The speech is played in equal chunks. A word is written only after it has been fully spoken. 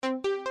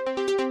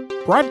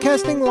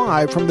Broadcasting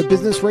live from the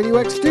Business Radio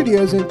X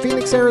studios in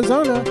Phoenix,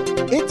 Arizona,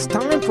 it's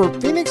time for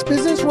Phoenix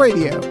Business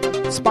Radio,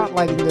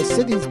 spotlighting the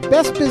city's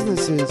best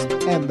businesses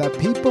and the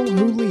people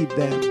who lead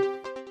them.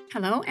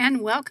 Hello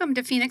and welcome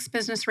to Phoenix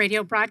Business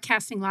Radio,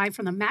 broadcasting live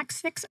from the Max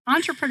 6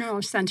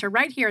 Entrepreneurial Center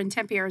right here in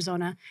Tempe,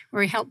 Arizona,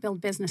 where we help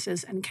build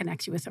businesses and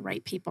connect you with the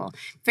right people.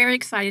 Very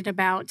excited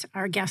about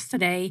our guest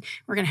today.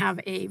 We're going to have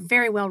a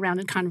very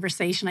well-rounded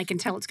conversation. I can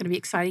tell it's going to be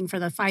exciting for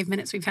the 5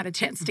 minutes we've had a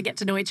chance to get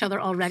to know each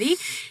other already.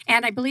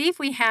 And I believe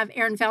we have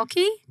Aaron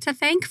Velke to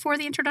thank for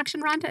the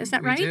introduction, Rhonda. Is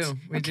that right?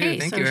 We do.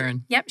 Thank you,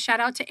 Aaron. Yep. Shout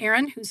out to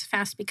Aaron, who's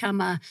fast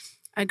become a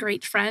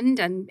great friend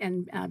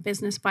and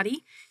business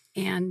buddy.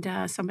 And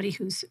somebody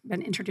who's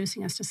been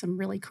introducing us to some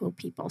really cool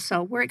people.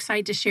 So we're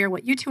excited to share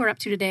what you two are up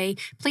to today.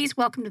 Please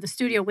welcome to the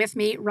studio with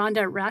me,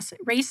 Rhonda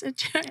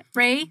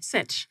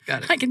Raycich.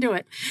 Got it. I can do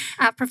it.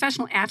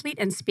 Professional athlete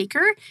and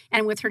speaker.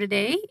 And with her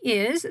today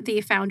is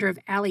the founder of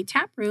Alley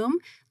Tap Room,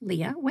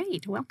 Leah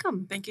Wade.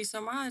 Welcome. Thank you so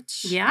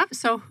much. Yeah.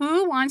 So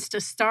who wants to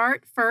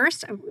start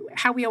first?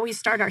 How we always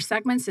start our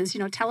segments is,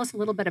 tell us a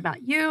little bit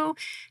about you,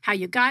 how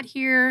you got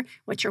here,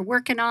 what you're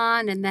working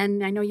on. And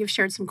then I know you've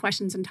shared some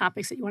questions and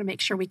topics that you want to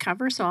make sure we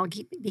cover. So I'll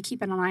be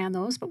keeping an eye on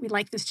those. But we'd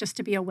like this just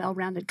to be a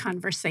well-rounded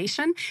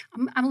conversation.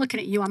 I'm looking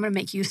at you. I'm going to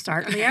make you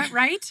start, Leah,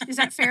 right? Is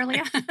that fair,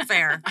 Leah?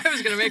 Fair. I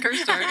was going to make her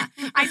start.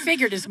 I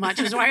figured as much.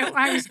 Is why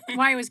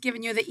I was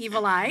giving you the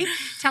evil eye.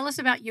 Tell us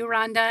about you,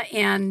 Rhonda.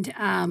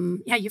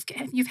 And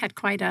you've had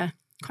quite a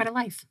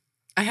life.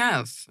 I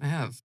have.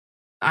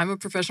 I'm a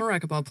professional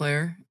racquetball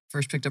player.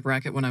 First picked up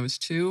racket when I was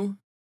 2.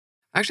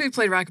 I actually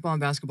played racquetball and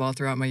basketball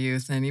throughout my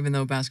youth. And even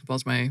though basketball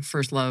is my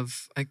first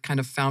love, I kind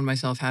of found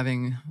myself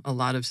having a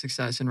lot of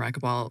success in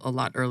racquetball a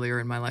lot earlier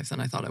in my life than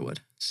I thought I would.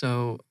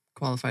 So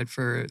qualified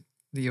for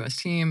the U.S.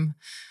 team.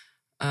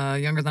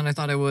 Younger than I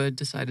thought I would.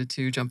 Decided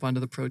to jump onto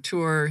the pro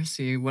tour,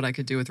 see what I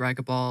could do with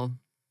racquetball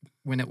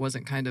when it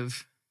wasn't kind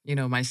of,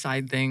 my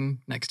side thing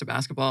next to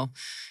basketball.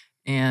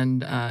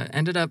 And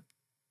ended up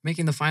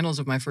making the finals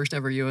of my first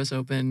ever U.S.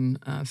 Open.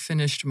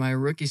 Finished my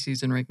rookie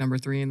season ranked number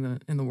 3 in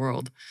the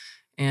world.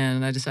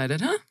 And I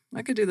decided,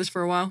 I could do this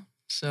for a while.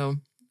 So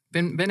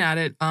been at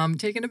it.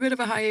 Taking a bit of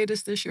a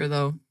hiatus this year,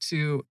 though,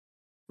 to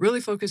really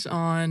focus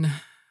on,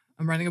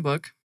 I'm writing a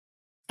book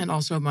and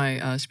also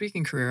my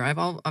speaking career.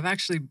 I've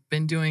actually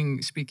been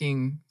doing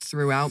speaking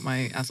throughout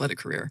my athletic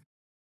career,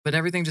 but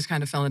everything just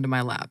kind of fell into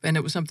my lap. And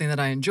it was something that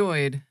I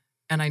enjoyed,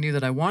 and I knew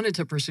that I wanted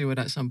to pursue it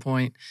at some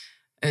point.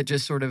 It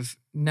just sort of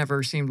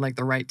never seemed like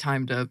the right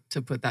time to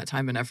put that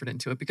time and effort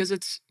into it, because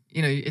it's,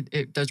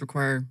 it does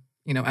require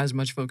as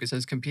much focus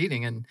as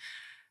competing. And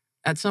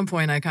at some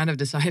point I kind of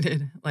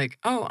decided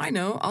I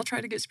know, I'll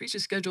try to get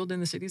speeches scheduled in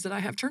the cities that I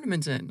have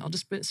tournaments in. I'll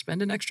just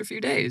spend an extra few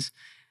days.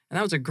 And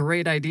that was a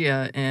great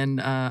idea.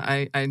 And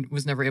I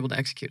was never able to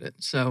execute it.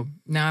 So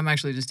now I'm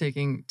actually just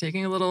taking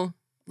a little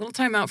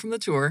time out from the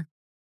tour.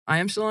 I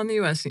am still on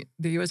the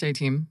USA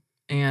team.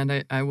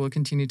 And I will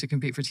continue to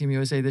compete for Team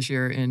USA this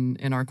year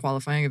in our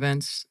qualifying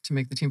events to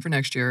make the team for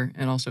next year,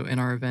 and also in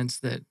our events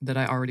that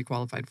I already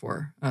qualified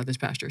for this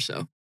past year.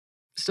 So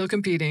still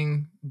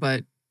competing,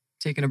 but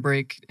taking a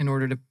break in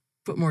order to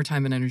put more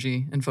time and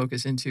energy and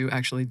focus into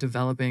actually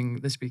developing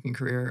the speaking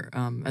career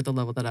at the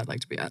level that I'd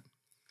like to be at.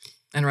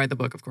 And write the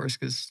book, of course,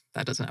 because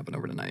that doesn't happen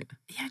overnight.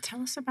 Yeah,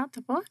 tell us about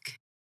the book.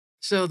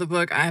 So the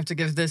book, I have to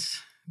give this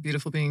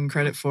beautiful being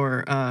credit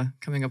for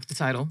coming up with the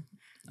title.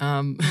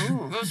 Well,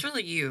 it was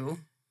really you.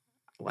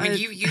 I mean,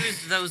 you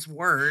used those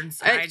words.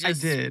 I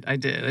did.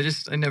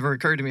 It never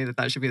occurred to me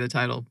that should be the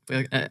title.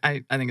 But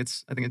I think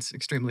it's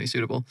extremely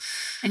suitable.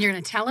 And you're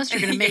going to tell us.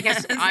 You're going to make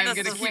us. I'm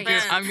going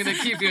to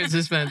keep you in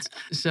suspense.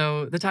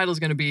 So the title is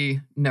going to be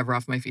 "Never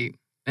Off My Feet,"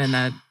 and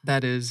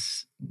that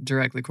is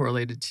directly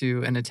correlated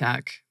to an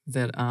attack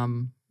that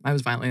I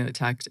was violently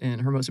attacked in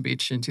Hermosa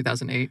Beach in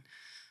 2008.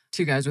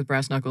 2 guys with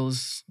brass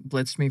knuckles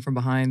blitzed me from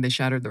behind. They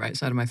shattered the right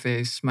side of my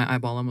face. My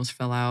eyeball almost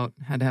fell out.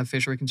 Had to have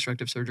facial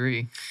reconstructive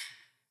surgery.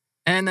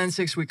 And then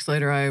 6 weeks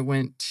later, I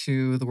went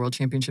to the World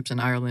Championships in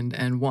Ireland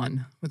and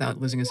won without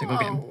losing a single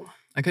game.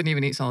 I couldn't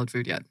even eat solid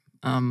food yet.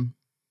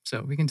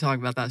 So we can talk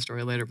about that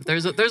story later. But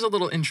there's a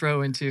little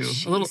intro into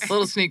a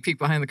little sneak peek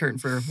behind the curtain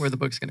for where the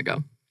book's going to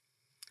go.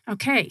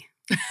 Okay.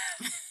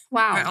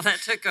 Wow. Well, that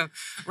took a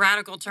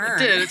radical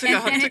turn. It did.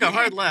 It took a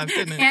hard left,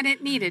 didn't it? And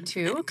it needed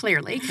to,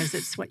 clearly, because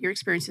it's what your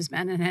experience has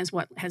been and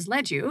what has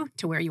led you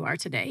to where you are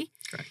today.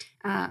 Correct.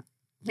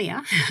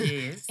 Leah,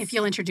 yes. If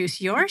you'll introduce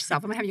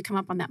yourself, I'm going to have you come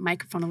up on that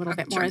microphone a little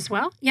bit more sure. as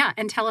well. Yeah,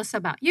 and tell us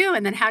about you,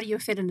 and then how do you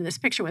fit into this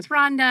picture with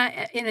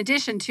Rhonda, in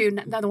addition to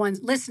the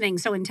ones listening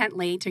so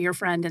intently to your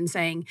friend and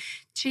saying,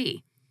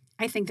 gee,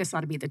 I think this ought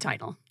to be the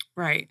title.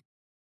 Right.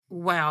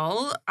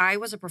 Well, I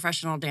was a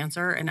professional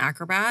dancer and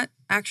acrobat,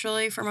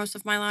 actually, for most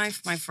of my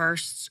life. My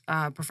first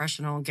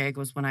professional gig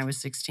was when I was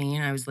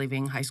 16. I was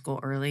leaving high school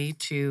early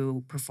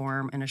to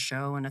perform in a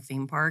show in a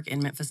theme park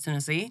in Memphis,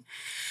 Tennessee.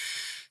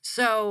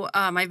 So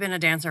I've been a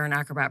dancer and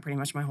acrobat pretty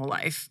much my whole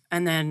life.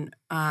 And then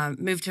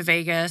moved to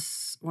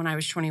Vegas when I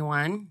was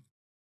 21,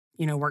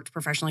 worked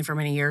professionally for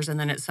many years. And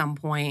then at some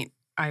point,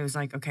 I was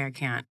like, okay, I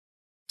can't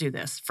do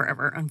this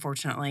forever,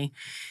 unfortunately.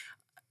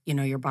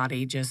 Your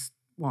body just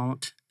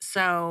won't.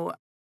 So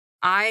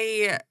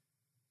I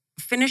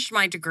finished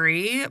my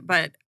degree,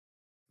 but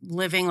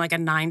living like a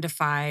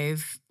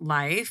 9-to-5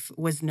 life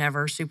was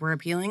never super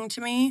appealing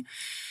to me.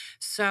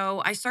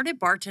 So I started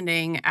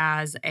bartending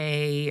as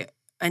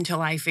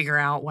until I figure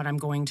out what I'm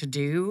going to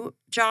do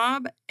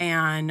job.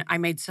 And I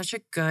made such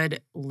a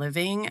good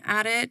living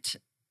at it.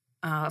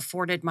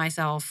 Afforded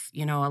myself,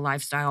 a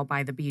lifestyle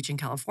by the beach in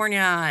California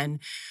and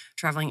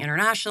traveling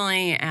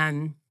internationally.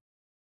 And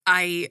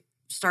I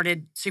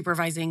started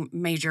supervising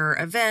major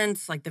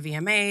events like the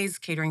VMAs,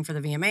 catering for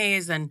the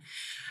VMAs. And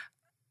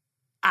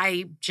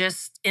I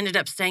just ended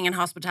up staying in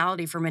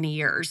hospitality for many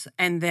years.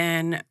 And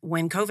then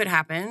when COVID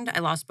happened, I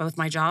lost both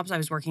my jobs. I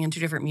was working in 2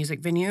 different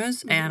music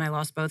venues and I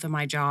lost both of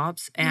my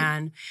jobs.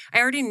 And I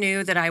already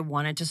knew that I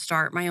wanted to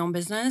start my own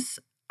business.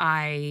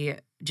 I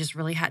just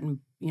really hadn't,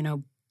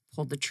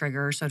 pulled the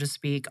trigger, so to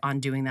speak, on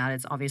doing that.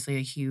 It's obviously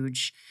a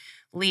huge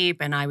leap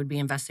and I would be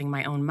investing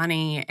my own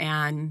money.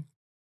 And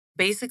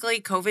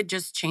basically, COVID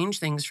just changed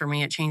things for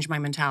me. It changed my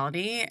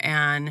mentality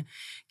and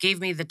gave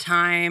me the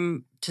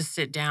time to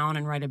sit down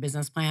and write a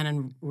business plan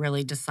and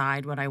really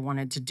decide what I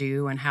wanted to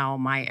do and how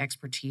my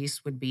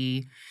expertise would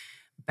be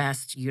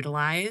best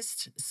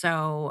utilized.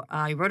 So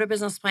I wrote a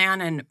business plan,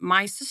 and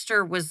my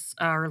sister lives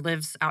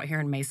out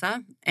here in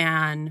Mesa,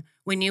 and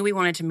we knew we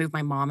wanted to move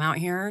my mom out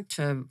here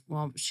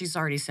she's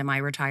already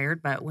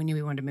semi-retired, but we knew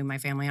we wanted to move my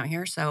family out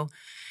here. So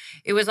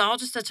it was all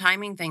just a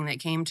timing thing that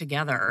came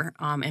together,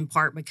 in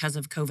part because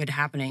of COVID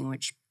happening,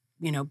 which,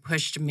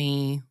 pushed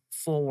me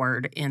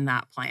forward in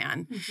that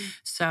plan.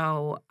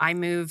 So I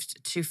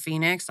moved to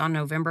Phoenix on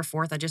November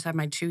 4th. I just had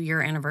my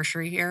 2-year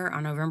anniversary here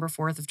on November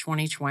 4th of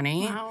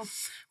 2020. Wow.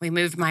 We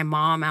moved my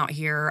mom out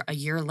here a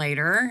year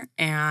later,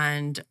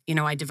 and,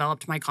 I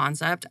developed my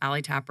concept,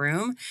 Alley Tap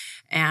Room,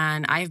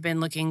 and I've been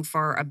looking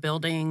for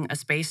a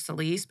space to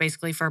lease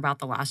basically for about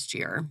the last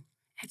year.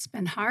 It's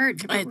been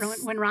hard.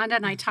 When Rhonda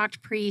and I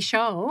talked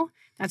pre-show,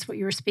 that's what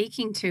you were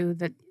speaking to,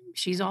 that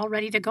she's all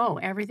ready to go.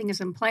 Everything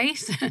is in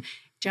place.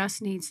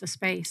 Just needs the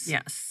space.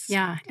 Yes.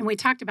 Yeah. And we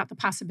talked about the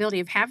possibility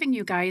of having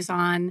you guys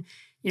on,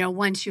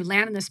 once you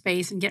land in the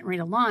space and getting ready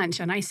to launch.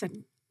 And I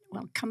said,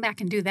 well, come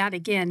back and do that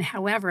again.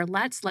 However,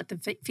 let's let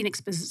the Phoenix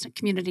business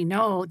community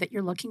know that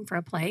you're looking for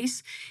a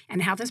place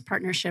and how this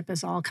partnership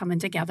is all coming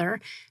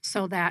together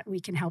so that we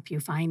can help you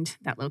find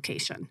that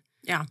location.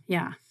 Yeah.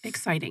 Yeah.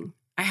 Exciting.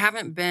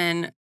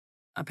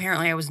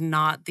 Apparently I was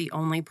not the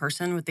only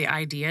person with the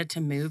idea to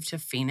move to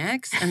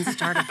Phoenix and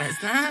start a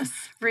business.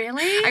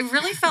 Really? I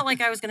really felt like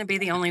I was going to be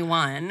the only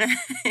one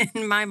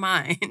in my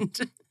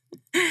mind.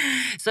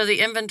 So the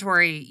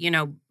inventory,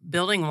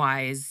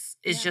 building-wise,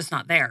 is just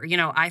not there.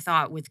 I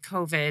thought with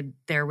COVID,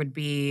 there would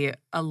be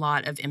a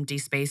lot of empty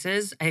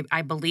spaces.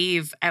 I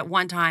believe at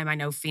one time, I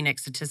know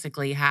Phoenix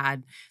statistically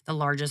had the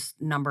largest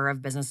number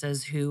of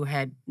businesses who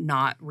had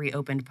not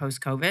reopened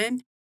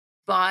post-COVID.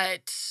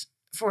 But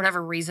for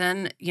whatever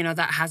reason,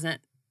 that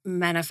hasn't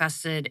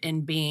manifested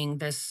in being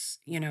this,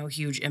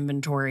 huge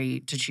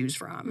inventory to choose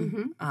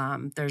from.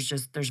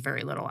 There's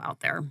very little out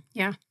there.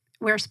 Yeah.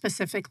 Where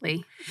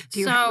specifically?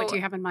 What do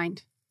you have in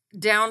mind?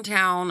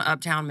 Downtown,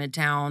 uptown,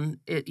 midtown,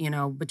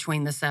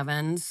 between the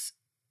 7s,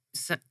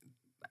 7th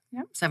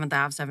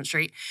Ave, 7th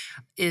Street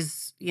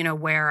is,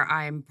 where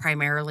I'm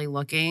primarily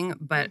looking.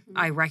 But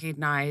I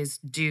recognize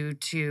due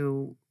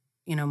to,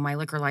 my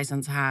liquor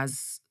license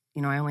has,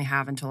 I only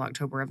have until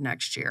October of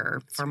next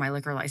year for my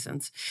liquor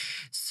license.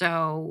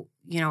 So,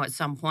 at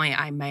some point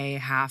I may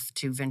have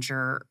to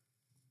venture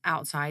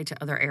outside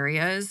to other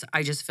areas.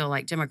 I just feel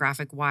like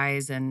demographic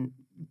wise and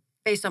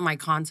based on my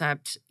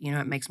concept,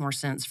 it makes more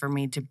sense for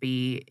me to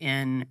be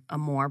in a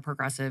more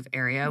progressive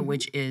area,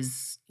 which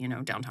is,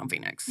 downtown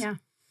Phoenix. Yeah.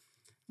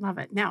 Love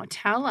it. Now,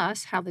 tell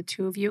us how the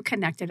two of you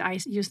connected. I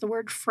used the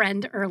word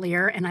friend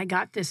earlier, and I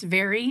got this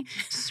very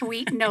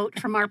sweet note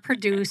from our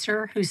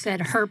producer who said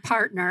her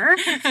partner.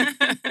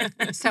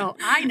 So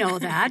I know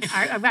that.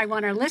 I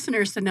want our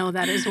listeners to know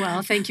that as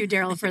well. Thank you,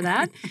 Daryl, for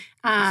that.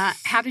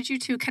 How did you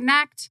two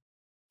connect?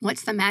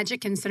 What's the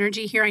magic and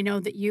synergy here? I know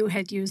that you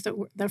had used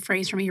the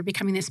phrase for me, you're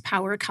becoming this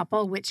power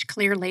couple, which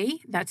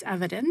clearly that's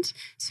evident.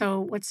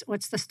 So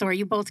what's the story?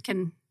 You both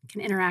can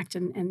interact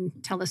and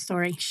tell the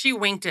story. She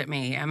winked at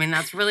me. I mean,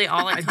 that's really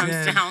all it comes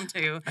down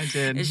to. I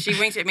did. Is she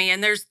winked at me.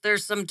 And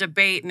there's some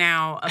debate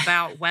now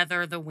about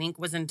whether the wink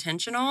was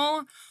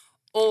intentional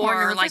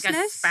or like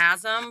a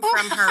spasm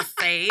from her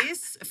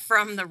face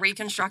from the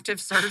reconstructive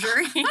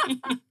surgery.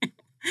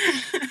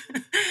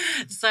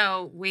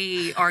 So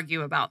we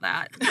argue about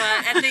that. But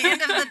at the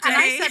end of the day... And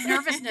I said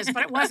nervousness,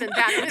 but it wasn't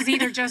that. It was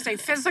either just a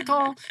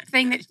physical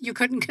thing that you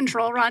couldn't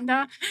control,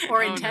 Rhonda,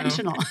 or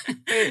intentional. No.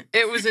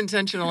 It was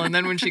intentional. And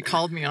then when she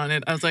called me on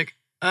it, I was like,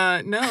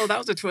 no, that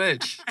was a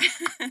twitch.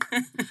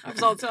 That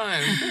was all the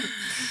time.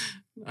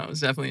 That was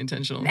definitely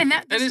intentional. And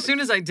as soon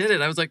as I did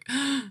it, I was like,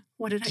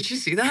 what did she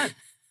see that?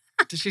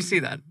 Did she see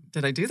that?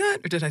 Did I do that?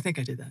 Or did I think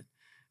I did that?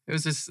 It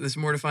was just this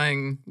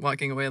mortifying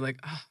walking away like,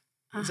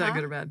 is that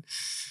good or bad?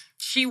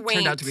 She winked.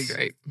 Turned out to be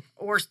great.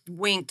 Or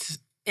winked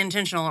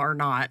intentional or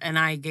not. And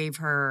I gave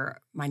her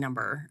my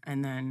number,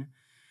 and then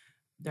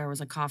there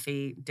was a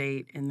coffee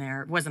date in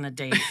there. It wasn't a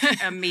date,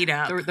 a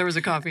meetup. There was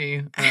a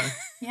coffee.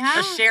 Yeah.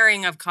 A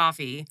sharing of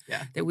coffee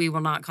Yeah. that we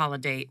will not call a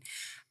date.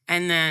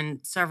 And then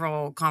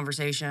several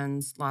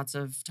conversations, lots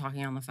of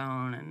talking on the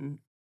phone. And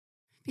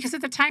Because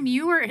at the time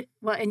you were,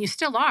 well, and you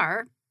still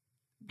are,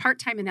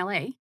 part-time in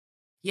LA,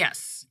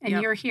 yes. and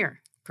Yep. you're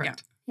here.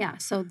 Correct. Yeah.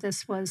 So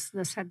this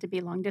had to be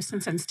long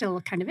distance and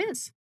still kind of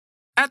is.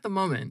 At the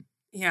moment.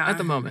 Yeah. At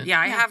the moment. Yeah,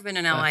 I Yeah. have been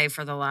in LA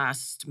for the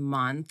last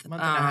month.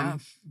 Month and a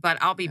half.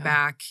 But I'll be Yeah.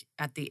 back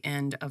at the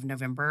end of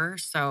November.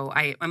 So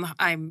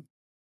I'm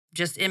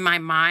just in my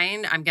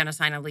mind, I'm going to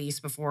sign a lease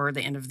before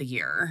the end of the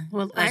year.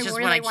 Well, That's I just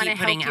really what I want to keep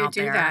help putting you out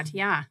do there. that.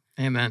 Yeah.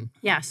 Amen.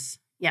 Yes.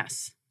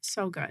 Yes.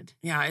 So good.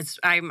 Yeah,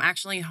 I'm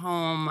actually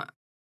home.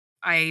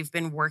 I've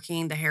been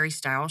working the Harry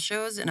Styles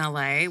shows in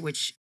LA,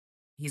 which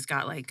he's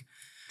got like,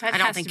 That I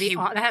don't has think to be. he-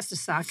 That has to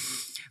suck.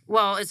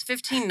 well, it's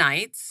 15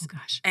 nights. Oh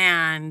gosh.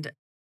 And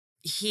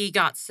he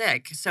got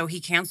sick, so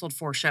he canceled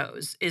 4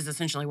 shows, is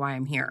essentially why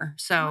I'm here.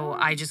 So Oh.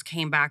 I just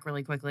came back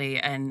really quickly,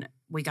 and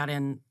we got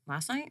in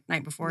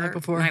night before. Night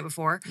before. Night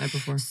before. Night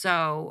before.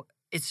 So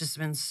it's just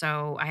been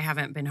I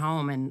haven't been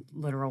home in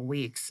literal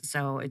weeks.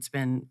 So it's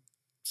been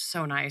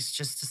so nice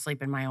just to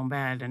sleep in my own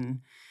bed.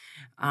 And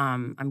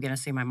I'm going to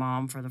see my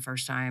mom for the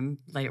first time.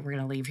 Later, we're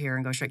going to leave here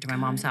and go straight to my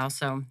mom's Good. house.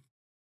 So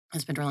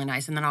it's been really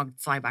nice. And then I'll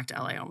fly back to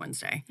LA on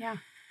Wednesday. Yeah.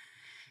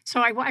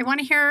 So I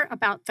want to hear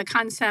about the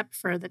concept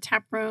for the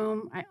tap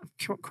room.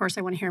 Of course,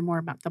 I want to hear more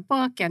about the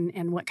book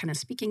and what kind of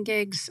speaking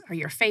gigs are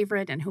your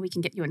favorite and who we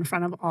can get you in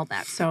front of, all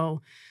that.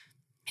 So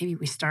maybe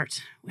we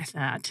start with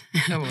that.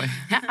 Oh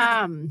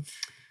boy.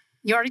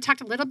 You already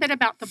talked a little bit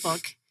about the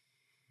book.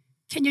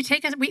 Can you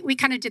take us? We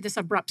kind of did this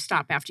abrupt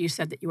stop after you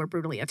said that you were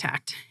brutally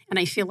attacked. And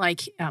I feel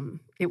like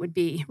it would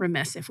be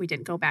remiss if we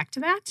didn't go back to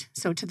that.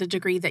 So to the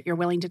degree that you're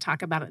willing to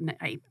talk about it, and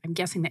I'm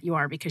guessing that you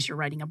are because you're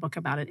writing a book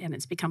about it and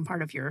it's become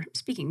part of your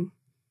speaking,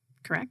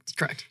 correct?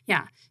 Correct.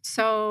 Yeah.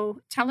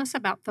 So tell us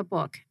about the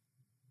book.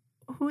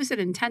 Who is it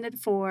intended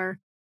for?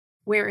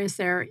 Where is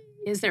there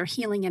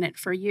healing in it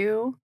for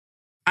you?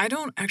 I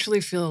don't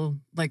actually feel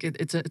like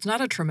it's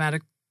not a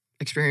traumatic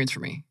experience for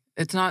me.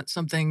 It's not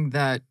something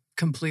that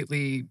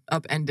completely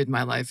upended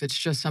my life. It's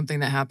just something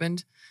that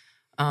happened.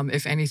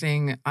 If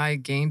anything, I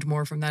gained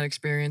more from that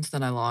experience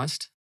than I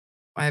lost.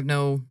 I have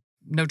no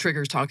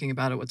triggers talking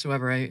about it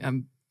whatsoever.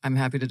 I'm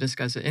happy to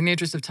discuss it. In the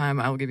interest of time,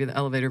 I will give you the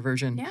elevator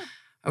version. Yeah.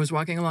 I was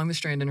walking along the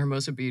Strand in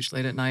Hermosa Beach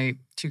late at night.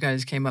 2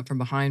 guys came up from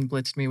behind,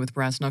 blitzed me with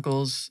brass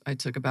knuckles. I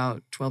took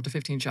about 12 to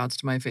 15 shots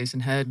to my face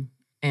and head,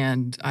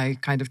 and I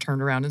kind of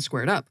turned around and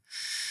squared up.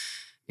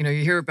 You know,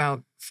 you hear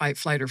about fight,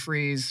 flight, or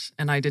freeze,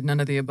 and I did none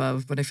of the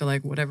above, but I feel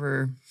like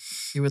whatever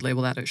you would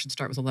label that, it should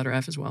start with the letter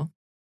F as well.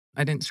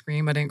 I didn't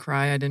scream, I didn't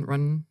cry, I didn't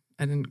run,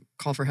 I didn't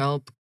call for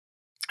help.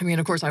 I mean,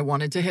 of course, I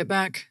wanted to hit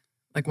back.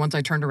 Like once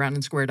I turned around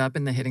and squared up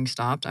and the hitting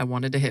stopped, I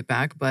wanted to hit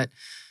back, but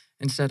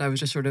instead I was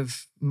just sort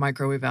of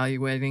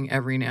micro-evaluating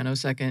every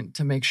nanosecond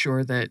to make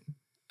sure that,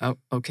 oh,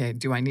 okay,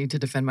 do I need to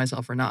defend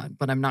myself or not?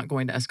 But I'm not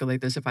going to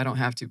escalate this if I don't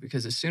have to,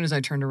 because as soon as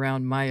I turned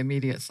around, my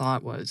immediate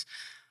thought was,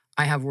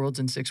 I have Worlds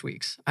in 6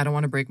 weeks. I don't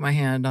want to break my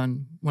hand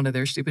on one of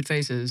their stupid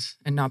faces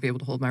and not be able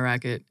to hold my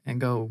racket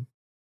and go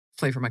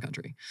play for my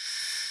country.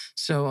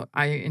 So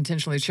I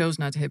intentionally chose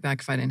not to hit back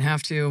if I didn't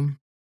have to.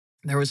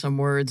 There were some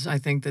words, I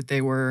think that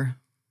they were,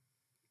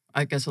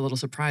 I guess, a little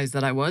surprised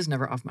that I was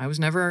never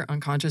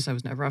unconscious. I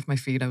was never off my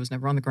feet. I was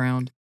never on the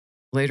ground.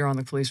 Later on,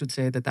 the police would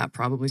say that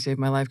probably saved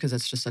my life because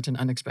that's just such an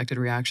unexpected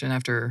reaction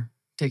after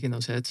taking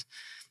those hits.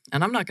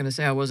 And I'm not going to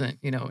say I wasn't,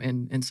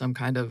 in some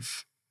kind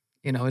of,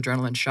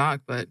 adrenaline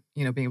shock, but,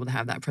 being able to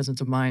have that presence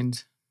of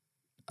mind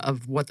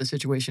of what the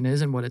situation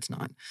is and what it's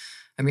not.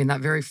 I mean, that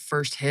very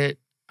first hit,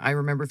 I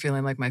remember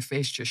feeling like my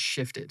face just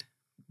shifted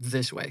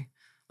this way.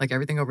 Like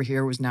everything over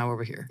here was now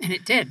over here. And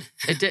it did.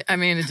 It did. I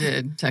mean, it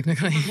did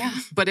technically. Yeah.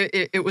 But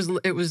it was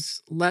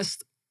less,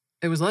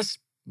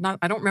 not,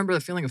 I don't remember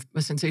the feeling of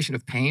a sensation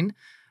of pain,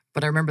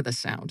 but I remember the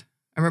sound.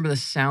 I remember the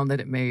sound that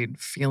it made,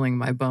 feeling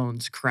my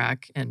bones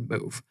crack and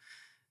move.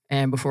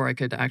 And before I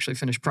could actually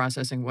finish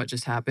processing what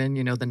just happened,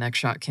 the next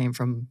shot came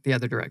from the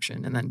other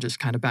direction and then just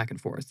kind of back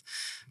and forth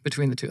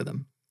between the two of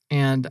them.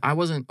 And I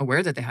wasn't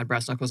aware that they had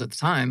brass knuckles at the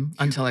time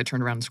until I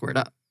turned around and squared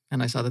up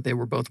and I saw that they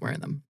were both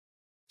wearing them.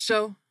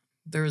 So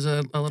there was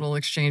a little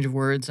exchange of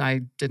words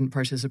I didn't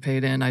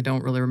participate in. I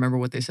don't really remember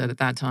what they said at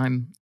that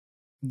time.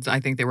 I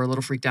think they were a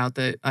little freaked out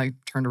that I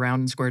turned around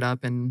and squared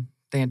up, and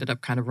they ended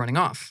up kind of running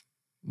off.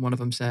 One of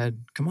them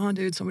said, "Come on,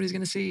 dude, somebody's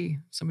going to see.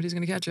 Somebody's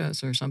going to catch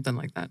us," or something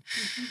like that.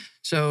 Mm-hmm.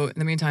 So in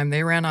the meantime,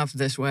 they ran off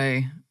this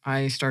way.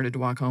 I started to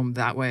walk home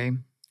that way,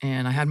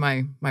 and I had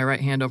my right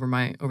hand over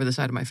the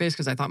side of my face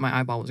because I thought my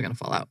eyeball was going to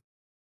fall out.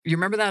 You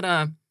remember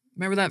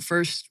that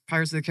first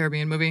Pirates of the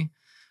Caribbean movie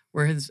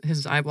where his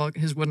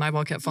wooden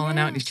eyeball kept falling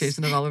out and he's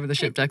chasing it all over the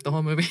ship deck the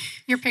whole movie?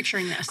 You're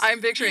picturing this.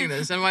 I'm picturing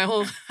this. And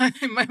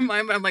in my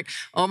mind, I'm like,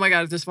 oh my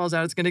God, if this falls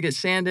out, it's going to get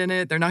sand in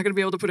it. They're not going to be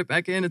able to put it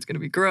back in. It's going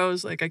to be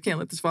gross. Like, I can't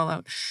let this fall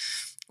out.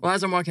 Well,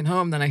 as I'm walking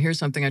home, then I hear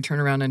something. I turn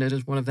around and it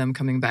is one of them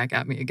coming back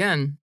at me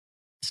again,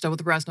 still with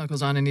the brass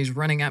knuckles on, and he's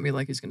running at me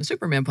like he's going to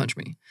Superman punch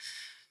me.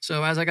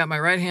 So as I got my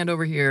right hand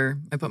over here,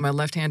 I put my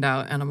left hand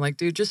out and I'm like,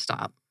 dude, just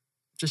stop.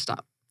 Just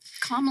stop.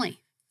 Calmly.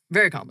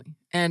 Very calmly.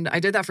 And I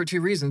did that for two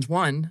reasons.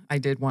 One, I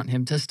did want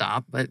him to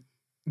stop, but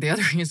the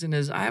other reason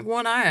is I have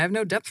one eye. I have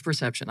no depth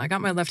perception. I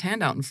got my left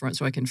hand out in front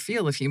so I can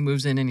feel if he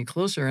moves in any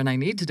closer, and I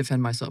need to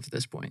defend myself at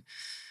this point.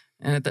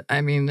 And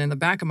in the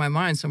back of my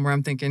mind somewhere,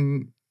 I'm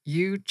thinking,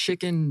 you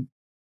chicken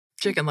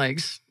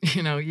legs,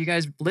 you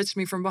guys blitzed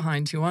me from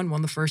behind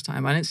 2-on-1 the first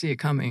time. I didn't see it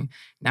coming.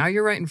 Now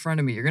you're right in front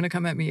of me. You're going to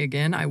come at me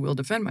again. I will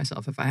defend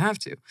myself if I have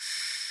to.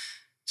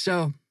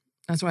 So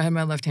that's why I had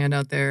my left hand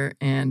out there,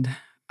 and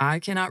I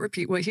cannot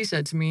repeat what he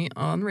said to me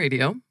on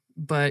radio,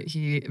 but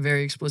he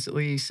very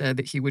explicitly said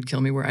that he would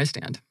kill me where I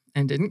stand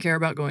and didn't care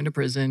about going to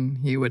prison.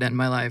 He would end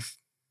my life.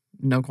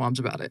 No qualms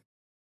about it.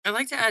 I'd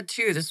like to add,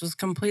 too, this was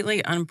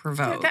completely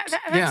unprovoked.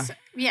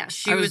 Yeah.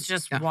 She was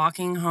just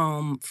walking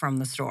home from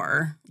the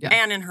store. Yeah.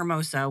 And in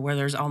Hermosa, where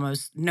there's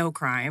almost no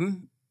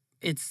crime.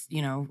 It's,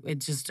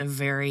 it's just a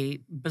very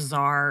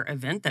bizarre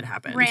event that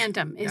happened.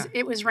 Random.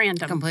 It was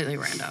random. Completely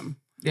random.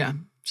 Yeah.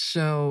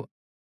 So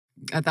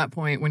at that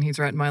point, when he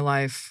threatened my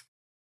life,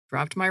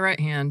 dropped my right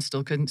hand,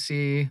 still couldn't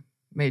see,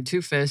 made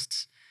two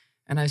fists.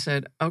 And I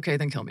said, okay,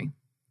 then kill me.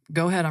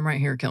 Go ahead. I'm right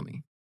here. Kill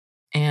me.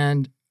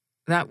 And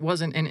that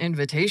wasn't an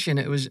invitation.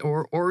 It was,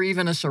 or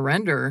even a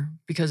surrender,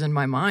 because in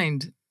my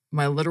mind,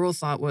 my literal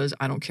thought was,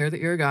 I don't care that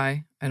you're a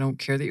guy. I don't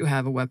care that you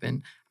have a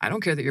weapon. I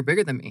don't care that you're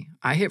bigger than me.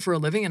 I hit for a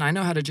living and I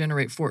know how to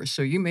generate force.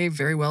 So you may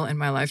very well end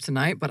my life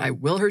tonight, but I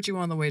will hurt you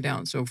on the way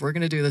down. So if we're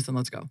going to do this, then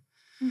let's go.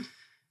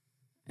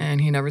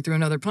 And he never threw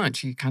another punch.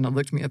 He kind of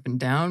looked me up and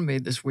down,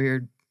 made this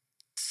weird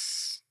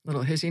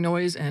little hissy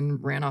noise,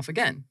 and ran off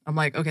again. I'm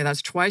like, okay,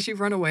 that's twice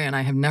you've run away and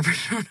I have never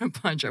thrown a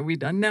punch. Are we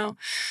done now?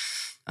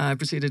 I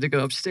proceeded to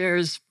go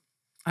upstairs.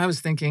 I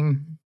was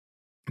thinking,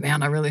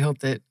 man, I really hope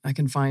that I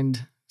can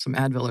find some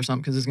Advil or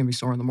something because it's going to be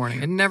sore in the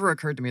morning. It never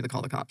occurred to me to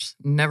call the cops.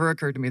 Never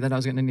occurred to me that I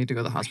was going to need to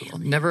go to the hospital.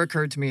 Never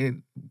occurred to me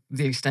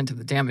the extent of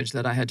the damage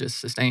that I had just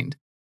sustained.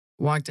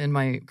 Walked in,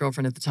 my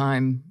girlfriend at the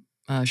time,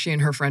 she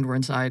and her friend were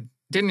inside.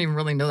 Didn't even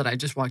really know that I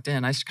just walked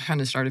in. I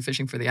kind of started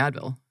fishing for the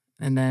Advil.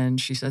 And then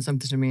she said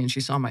something to me and she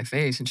saw my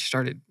face and she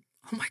started,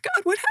 oh my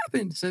God, what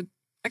happened? I said,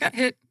 I got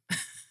hit.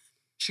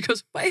 She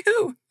goes, by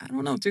who? I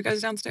don't know. 2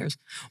 guys downstairs.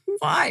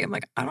 Why? I'm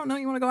like, I don't know.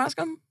 You want to go ask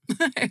them?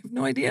 I have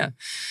no idea.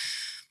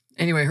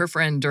 Anyway, her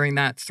friend, during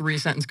that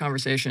 3-sentence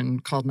conversation,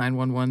 called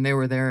 911. They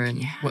were there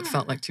in what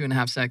felt like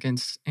 2.5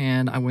 seconds.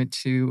 And I went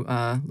to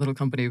Little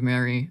Company of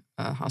Mary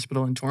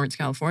Hospital in Torrance,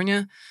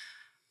 California,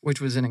 which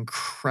was an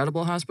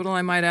incredible hospital,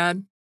 I might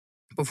add.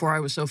 Before I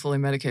was so fully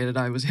medicated,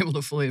 I was able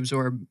to fully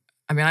absorb.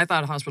 I mean, I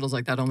thought hospitals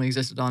like that only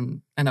existed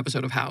on an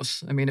episode of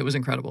House. I mean, it was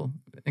incredible.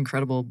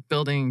 Incredible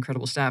building,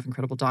 incredible staff,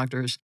 incredible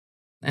doctors.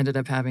 Ended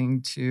up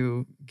having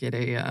to get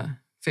a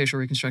facial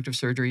reconstructive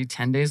surgery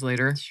 10 days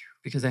later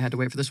because they had to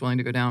wait for the swelling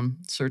to go down.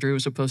 Surgery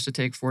was supposed to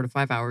take 4 to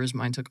 5 hours.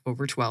 Mine took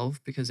over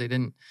 12 because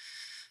the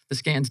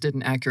scans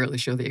didn't accurately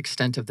show the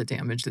extent of the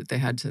damage that they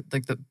had to,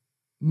 like the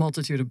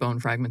multitude of bone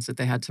fragments that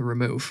they had to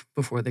remove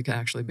before they could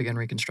actually begin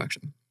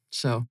reconstruction.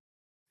 So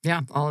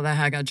yeah, all of that.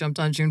 I got jumped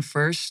on June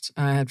 1st.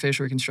 I had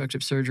facial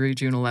reconstructive surgery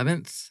June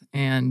 11th,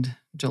 and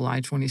July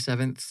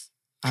 27th,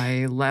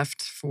 I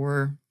left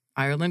for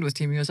Ireland with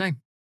Team USA.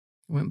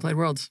 Went and played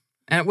Worlds,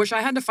 and which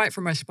I had to fight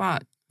for my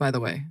spot, by the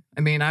way. I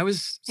mean, I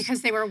was...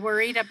 Because they were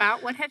worried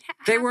about what had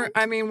happened? They were,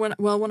 I mean,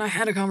 when I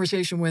had a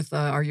conversation with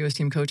our U.S.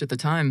 team coach at the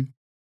time,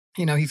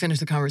 he finished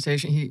the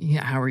conversation. He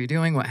how are you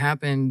doing? What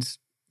happened?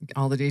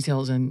 All the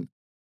details, and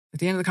at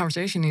the end of the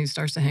conversation, he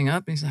starts to hang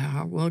up. And he's like,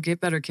 oh, "Well, get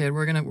better, kid.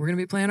 We're gonna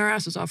be playing our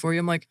asses off for you."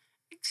 I'm like,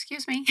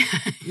 "Excuse me."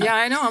 Yeah,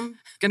 I know. I'm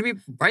gonna be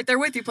right there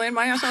with you, playing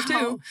my ass off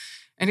too.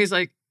 And he's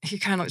like,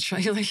 he's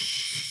like,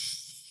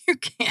 "You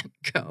can't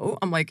go."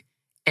 I'm like,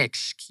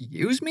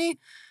 "Excuse me?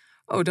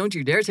 Oh, don't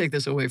you dare take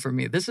this away from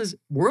me.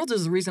 Worlds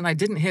is the reason I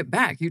didn't hit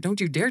back. Don't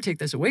you dare take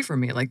this away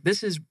from me. Like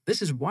this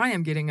is why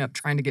I'm getting up,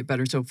 trying to get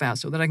better so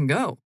fast so that I can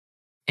go."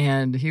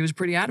 And he was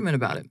pretty adamant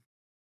about it.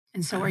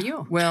 And so are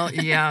you. Well,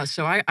 yeah.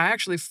 So I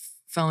actually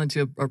fell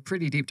into a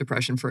pretty deep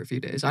depression for a few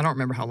days. I don't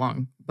remember how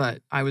long,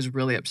 but I was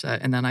really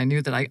upset. And then I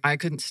knew that I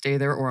couldn't stay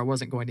there or I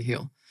wasn't going to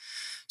heal.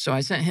 So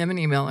I sent him an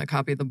email. I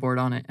copied the board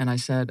on it. And I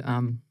said,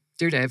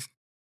 "Dear Dave,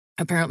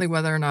 apparently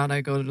whether or not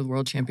I go to the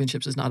World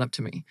Championships is not up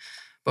to me.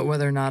 But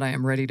whether or not I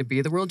am ready to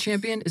be the world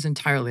champion is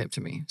entirely up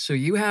to me. So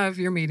you have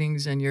your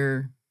meetings and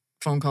your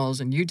phone calls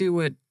and you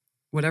do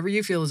whatever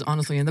you feel is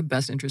honestly in the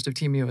best interest of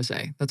Team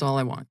USA. That's all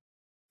I want.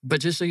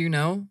 But just so you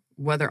know,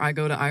 whether I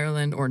go to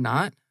Ireland or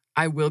not,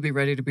 I will be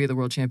ready to be the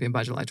world champion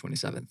by July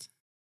 27th.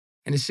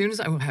 And as soon as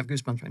I will have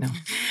goosebumps right now,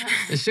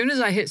 as soon as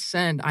I hit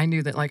send, I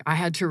knew that I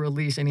had to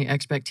release any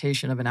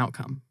expectation of an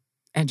outcome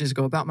and just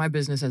go about my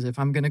business as if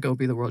I'm going to go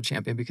be the world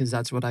champion, because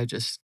that's what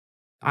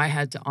I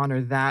had to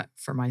honor that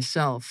for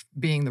myself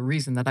being the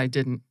reason that I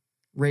didn't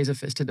raise a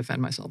fist to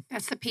defend myself.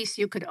 That's the piece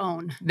you could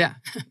own. Yeah.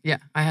 Yeah.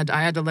 I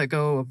had to let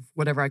go of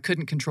whatever I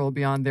couldn't control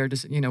beyond their,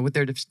 with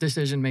their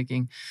decision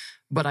making,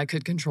 but I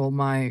could control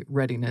my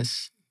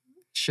readiness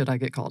should I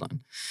get called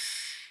on.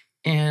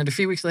 And a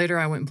few weeks later,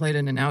 I went and played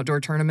in an outdoor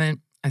tournament.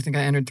 I think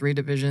I entered 3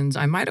 divisions.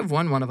 I might have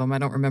won one of them. I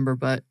don't remember,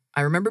 but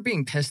I remember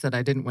being pissed that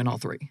I didn't win all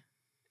 3.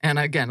 And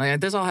again,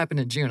 this all happened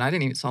in June. I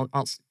didn't even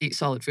eat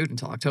solid food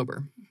until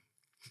October.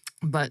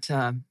 But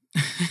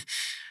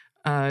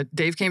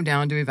Dave came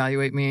down to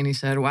evaluate me, and he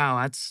said, "Wow,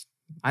 I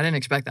didn't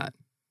expect that."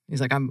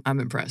 He's like, "I'm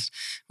impressed."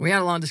 We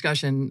had a long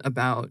discussion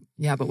about,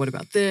 yeah, but what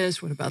about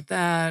this? What about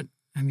that?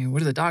 I mean, what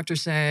did the doctor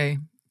say?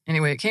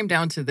 Anyway, it came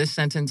down to this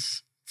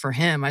sentence for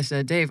him. I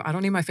said, "Dave, I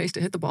don't need my face to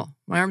hit the ball.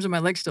 My arms and my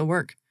legs still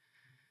work."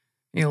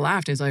 And he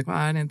laughed. He's like, "Well,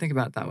 I didn't think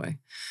about it that way."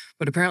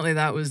 But apparently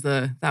that was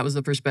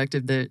the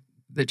perspective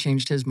that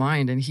changed his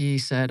mind. And he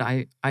said,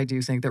 I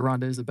do think that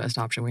Rhonda is the best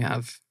option we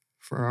have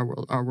for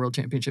our world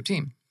championship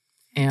team.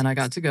 And I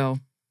got to go.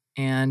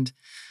 And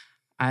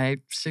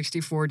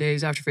 64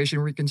 days after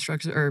facial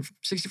reconstruction, or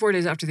 64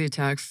 days after the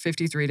attack,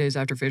 53 days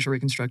after facial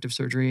reconstructive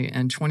surgery,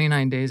 and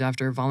 29 days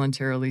after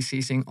voluntarily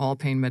ceasing all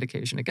pain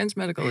medication against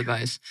medical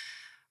advice,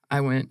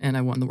 I went and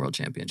I won the world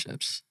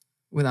championships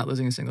without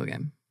losing a single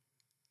game.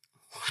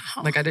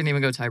 Wow. Like I didn't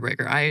even go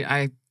tiebreaker.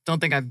 I don't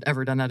think I've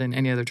ever done that in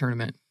any other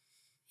tournament.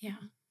 Yeah.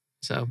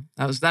 So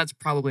that's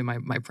probably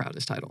my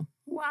proudest title.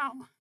 Wow.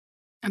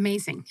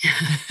 Amazing.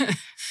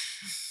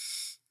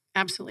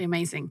 Absolutely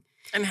amazing.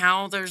 And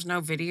how there's no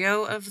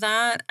video of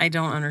that, I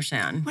don't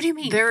understand. What do you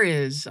mean? There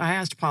is. I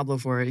asked Pablo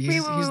for it.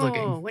 He's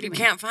looking. What do You you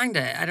mean? can't find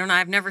it. I don't know.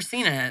 I've never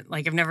seen it.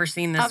 Like, I've never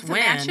seen this Of the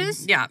win.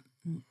 matches? Yeah.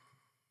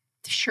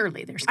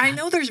 Surely there's I not.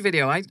 know there's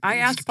video. I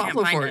asked just can't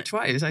Pablo find for it. it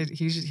twice.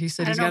 He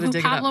said I he's don't got know to who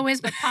dig Pablo it up.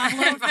 is, but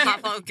Pablo,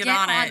 Pablo, get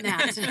on it.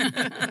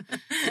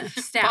 that.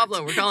 Stat.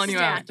 Pablo, we're calling you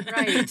out.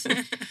 Right.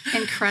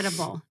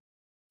 Incredible.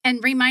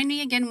 And remind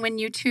me again when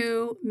you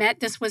two met.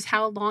 This was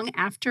how long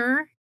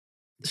after?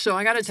 So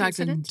I got attacked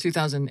in incident?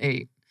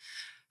 2008.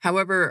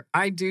 However,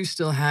 I do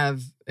still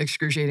have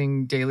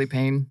excruciating daily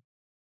pain,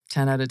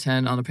 10 out of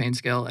 10 on a pain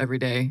scale every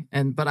day.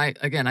 But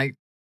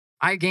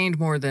I gained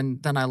more than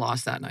I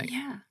lost that night.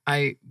 Yeah.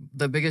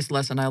 The biggest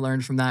lesson I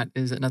learned from that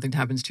is that nothing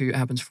happens to you, it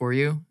happens for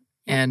you.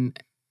 Yeah.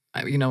 And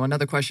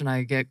another question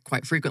I get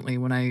quite frequently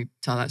when I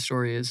tell that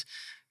story is,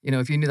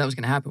 if you knew that was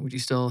going to happen, would you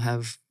still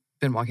have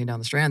been walking down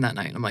the Strand that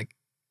night? And I'm like,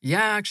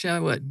 yeah, actually I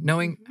would.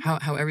 Knowing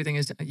how everything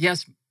is.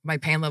 Yes, my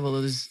pain level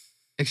is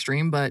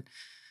extreme, but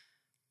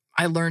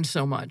I learned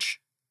so much.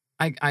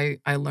 I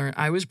learned,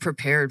 I was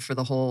prepared for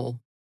the whole,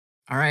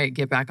 all right,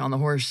 get back on the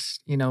horse,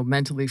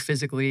 mentally,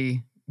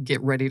 physically, get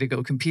ready to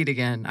go compete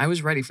again. I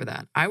was ready for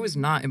that. I was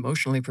not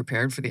emotionally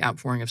prepared for the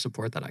outpouring of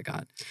support that I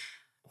got.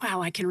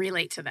 Wow, I can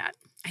relate to that.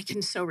 I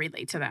can so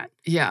relate to that.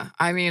 Yeah.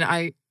 I mean,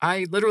 I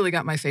literally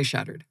got my face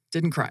shattered.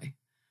 Didn't cry.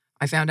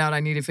 I found out I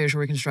needed facial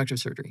reconstructive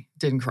surgery.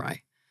 Didn't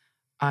cry.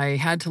 I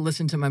had to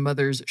listen to my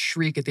mother's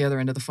shriek at the other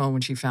end of the phone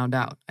when she found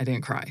out. I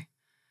didn't cry.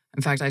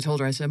 In fact, I told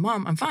her, I said,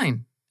 "Mom, I'm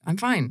fine. I'm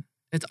fine.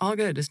 It's all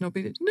good. It's no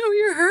big deal." "No,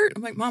 you're hurt."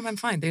 I'm like, "Mom, I'm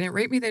fine. They didn't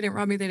rape me. They didn't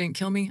rob me. They didn't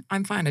kill me.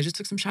 I'm fine. I just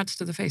took some shots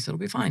to the face. It'll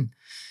be fine."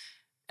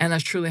 And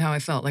that's truly how I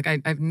felt. Like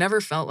I've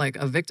never felt like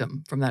a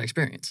victim from that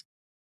experience.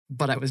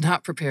 But I was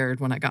not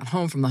prepared when I got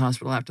home from the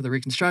hospital after the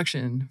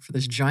reconstruction for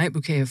this giant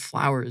bouquet of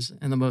flowers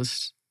and the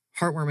most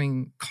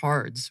heartwarming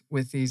cards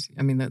with these,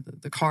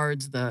 the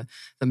cards, the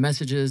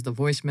messages, the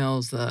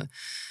voicemails,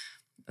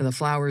 the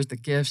flowers, the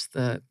gifts,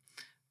 the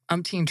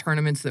umpteen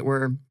tournaments that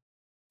were,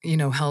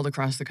 held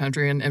across the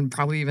country and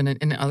probably even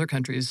in other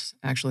countries,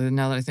 actually,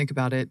 now that I think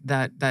about it,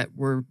 that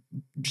were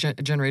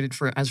generated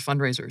as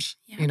fundraisers.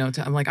 Yeah.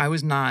 I'm like, I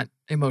was not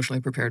emotionally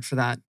prepared for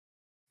that,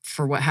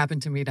 for what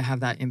happened to me to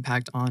have that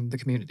impact on the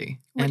community.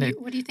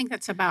 What do you think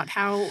that's about?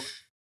 How,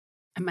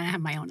 I might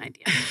have my own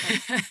idea.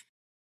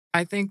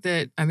 I think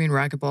that,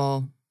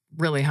 racquetball,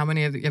 really, how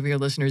many of your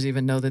listeners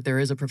even know that there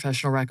is a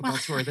professional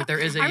racquetball tour, that there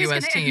is a I was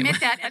U.S. gonna team? admit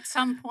that at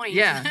some point.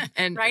 Yeah.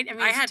 And right?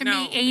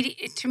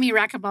 To me,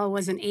 racquetball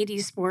was an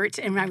 80s sport,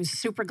 and I was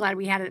super glad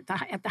we had it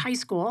at the high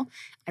school.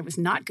 I was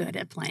not good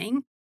at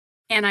playing,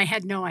 and I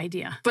had no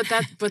idea.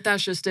 But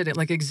that's just it.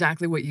 Like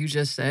exactly what you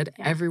just said.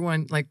 Yeah.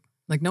 Everyone, like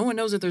no one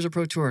knows that there's a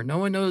pro tour. No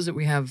one knows that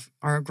we have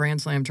our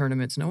Grand Slam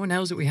tournaments. No one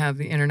knows that we have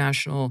the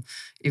international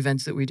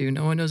events that we do.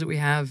 No one knows that we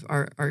have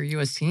our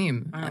U.S.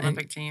 team. Our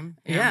Olympic team.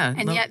 Yeah.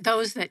 And yet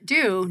those that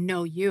do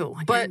know you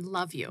and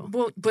love you.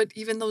 Well, but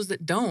even those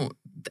that don't,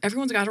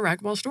 everyone's got a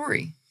racquetball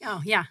story.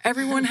 Oh, yeah.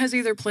 Everyone has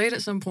either played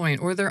at some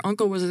point or their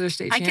uncle was their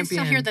state champion. I can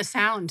still hear the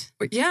sound.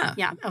 Yeah.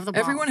 Yeah, of the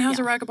ball. Everyone has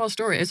a racquetball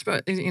story. It's,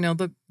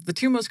 the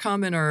two most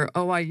common are,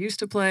 I used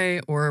to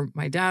play, or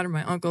my dad or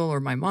my uncle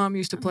or my mom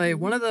used to play.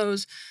 One of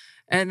those.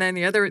 And then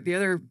the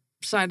other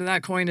side of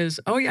that coin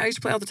is, I used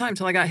to play all the time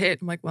until I got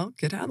hit. I'm like, well,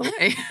 get out of the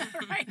way.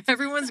 Right.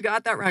 Everyone's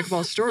got that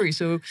racquetball story.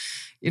 So,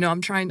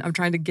 I'm trying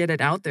to get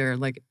it out there.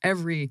 Like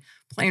every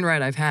plane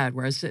ride I've had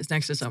where I sit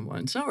next to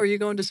someone. "So are you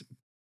going to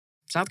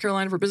South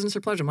Carolina for business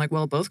or pleasure?" I'm like,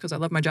 "Well, both, because I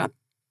love my job."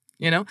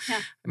 you know? Yeah.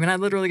 I mean, I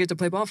literally get to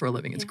play ball for a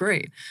living. It's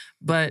great.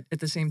 But at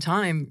the same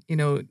time, you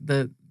know,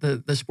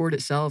 the sport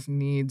itself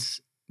needs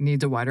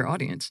a wider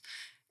audience.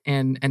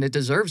 And it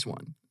deserves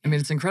one. I mean,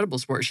 it's an incredible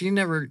sport.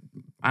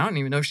 I don't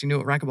even know if she knew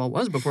what racquetball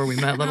was before we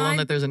met, let alone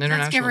that there's an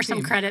international Let's give her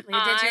team. some credit,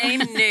 Leah. Did I you?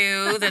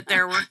 knew that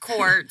there were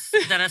courts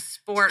that a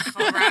sport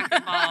called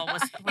racquetball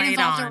was played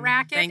involves a on.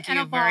 racket Thank and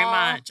you a very ball.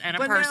 much. And a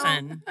But now-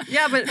 person.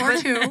 Yeah, but Or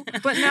two.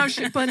 But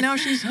now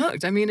she's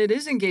hooked. I mean, it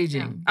is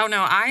engaging. Oh,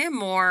 no, I am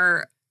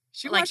more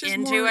She like watches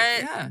into more,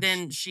 it yeah.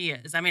 than she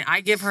is. I mean, I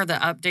give her the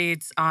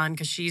updates on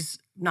because she's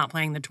not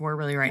playing the tour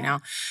really right now.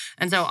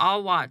 And so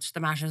I'll watch the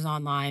matches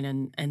online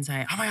and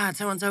say, oh my God,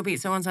 so-and-so beat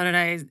so-and-so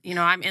today. You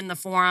know, I'm in the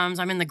forums,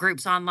 I'm in the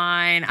groups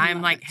online. I I'm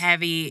love like it.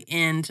 heavy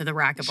into the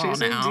racquetball She's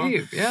now. in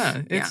deep.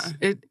 Yeah.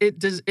 It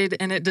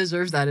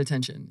deserves that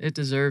attention. It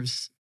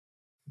deserves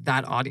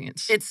that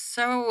audience. It's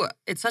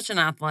such an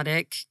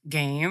athletic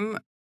game.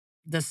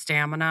 The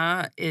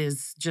stamina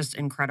is just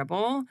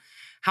incredible.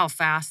 How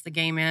fast the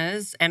game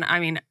is. And I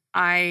mean,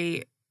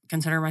 I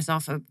consider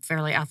myself a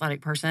fairly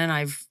athletic person.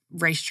 I've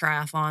raced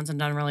triathlons and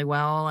done really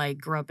well. I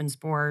grew up in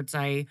sports.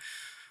 I,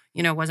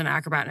 was an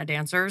acrobat and a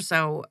dancer.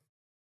 So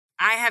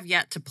I have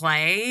yet to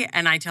play,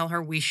 and I tell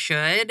her we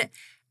should,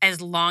 as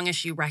long as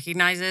she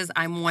recognizes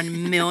I'm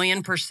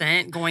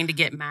 1,000,000% going to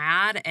get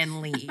mad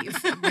and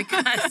leave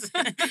because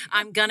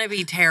I'm going to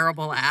be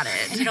terrible at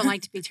And it. you don't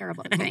like to be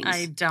terrible at things.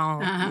 I don't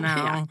know.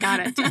 Yeah, got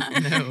it.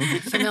 No.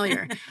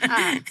 Familiar.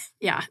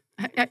 Yeah.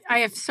 I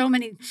have so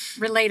many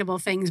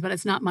relatable things, but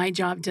it's not my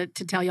job to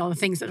tell you all the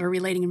things that are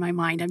relating in my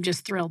mind. I'm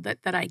just thrilled that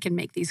I can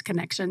make these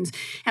connections.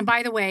 And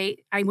by the way,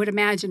 I would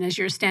imagine as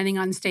you're standing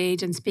on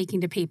stage and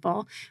speaking to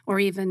people, or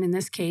even in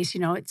this case,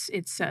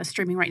 it's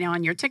streaming right now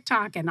on your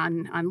TikTok and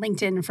on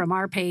LinkedIn from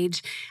our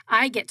page,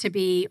 I get to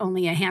be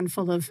only a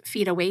handful of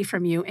feet away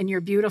from you, and you're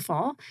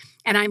beautiful.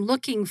 And I'm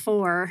looking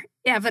for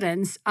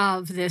evidence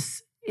of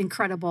this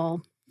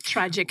incredible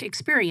tragic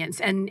experience,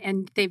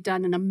 and they've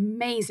done an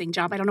amazing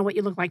job. I don't know what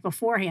you look like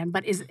beforehand,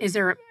 but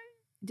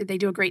did they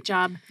do a great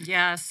job?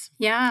 Yes.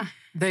 Yeah.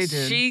 They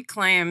did. She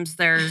claims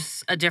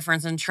there's a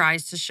difference and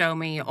tries to show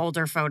me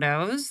older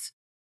photos.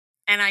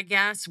 And I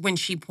guess when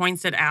she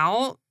points it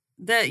out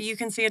that you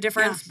can see a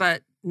difference,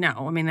 but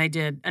no, I mean, they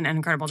did an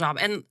incredible job.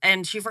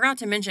 And she forgot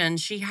to mention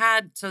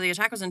so the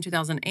attack was in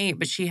 2008,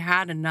 but she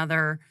had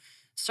another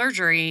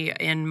surgery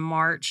in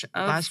March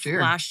of last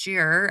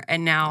year.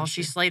 And now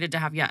she's slated to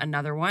have yet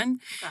another one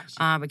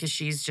because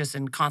she's just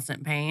in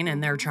constant pain,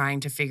 and they're trying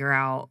to figure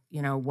out,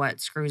 what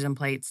screws and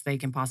plates they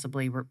can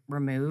possibly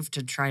remove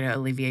to try to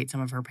alleviate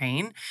some of her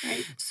pain.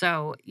 Right.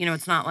 So,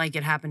 it's not like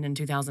it happened in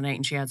 2008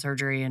 and she had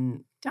surgery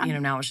and,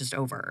 Done. now it's just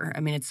over. I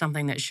mean, it's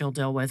something that she'll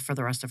deal with for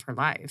the rest of her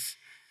life.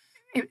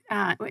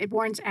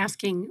 Warren's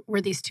asking,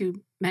 were these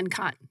two men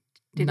caught?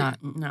 No.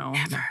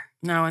 Ever.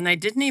 No, and they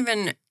didn't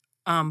even,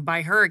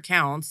 by her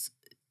accounts,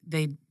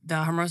 the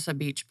Hermosa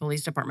Beach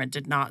Police Department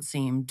did not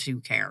seem to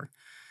care.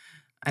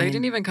 They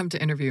didn't even come to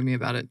interview me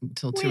about it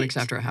until 2 weeks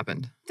after it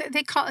happened.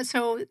 They call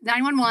so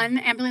 911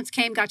 ambulance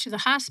came, got you to the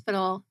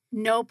hospital.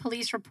 No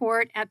police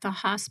report at the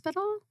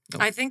hospital.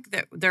 I think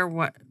that there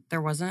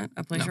wasn't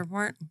a police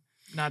report.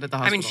 Not at the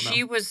hospital. I mean,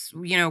 she was,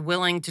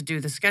 willing to do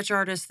the sketch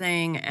artist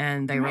thing,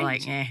 and they were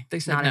like, They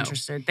said not no.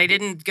 interested. They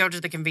didn't go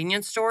to the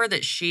convenience store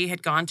that she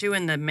had gone to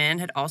and the men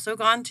had also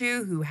gone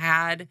to who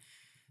had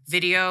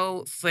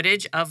video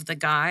footage of the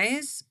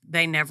guys.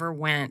 They never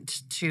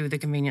went to the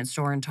convenience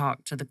store and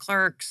talked to the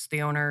clerks,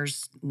 the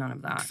owners, none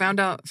of that. Found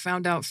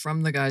out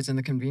from the guys in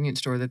the convenience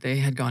store that they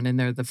had gone in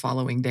there the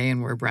following day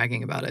and were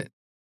bragging about it.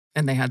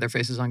 And they had their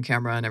faces on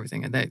camera and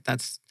everything. And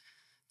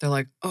they're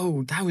like,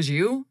 oh, that was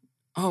you?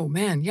 Oh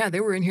man, yeah, they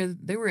were in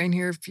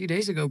here a few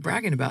days ago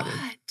bragging about it.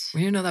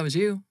 We didn't know that was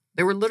you.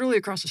 They were literally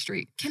across the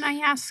street. Can I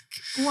ask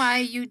why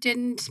you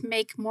didn't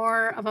make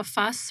more of a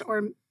fuss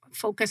or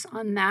focus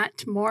on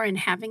that more and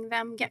having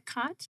them get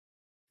caught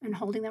and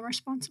holding them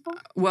responsible?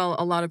 Well,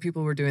 a lot of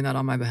people were doing that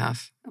on my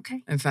behalf.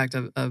 Okay. In fact,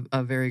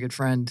 a very good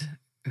friend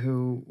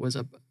who was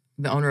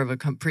the owner of a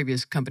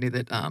previous company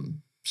that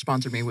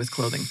sponsored me with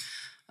clothing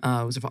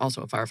was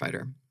also a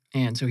firefighter.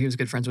 And so he was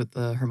good friends with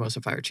the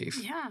Hermosa fire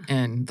chief. Yeah.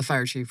 And the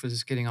fire chief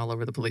was getting all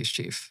over the police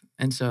chief.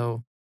 And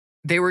so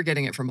they were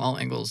getting it from all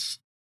angles.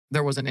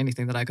 There wasn't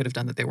anything that I could have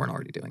done that they weren't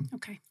already doing.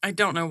 Okay. I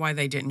don't know why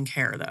they didn't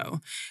care, though,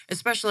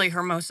 especially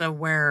Hermosa,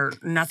 where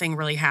nothing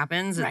really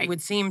happens. Right. It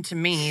would seem to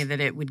me that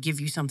it would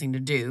give you something to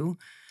do,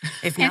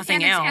 if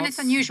nothing else. And it's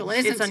unusual.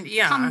 It isn't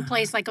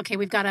commonplace, like, okay,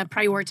 we've got to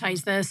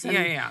prioritize this. And,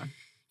 Yeah.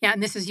 Yeah,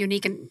 and this is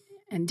unique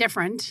and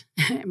different.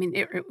 I mean,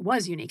 it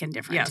was unique and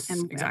different. Yes,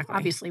 and exactly.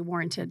 Obviously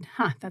warranted.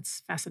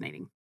 That's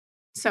fascinating.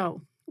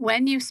 So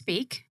when you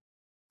speak,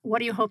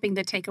 what are you hoping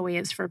the takeaway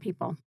is for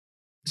people?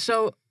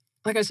 So,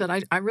 like I said,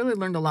 I really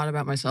learned a lot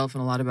about myself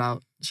and a lot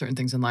about certain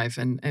things in life.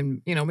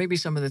 And maybe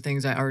some of the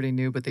things I already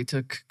knew, but they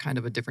took kind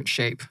of a different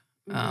shape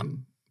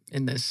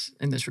in this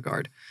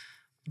regard.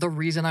 The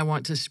reason I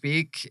want to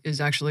speak is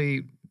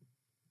actually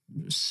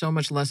so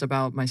much less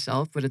about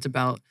myself, but it's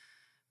about,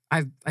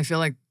 I feel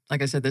like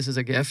I said, this is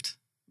a gift.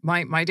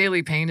 my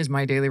daily pain is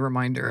my daily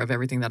reminder of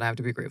everything that I have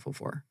to be grateful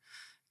for,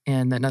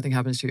 and that nothing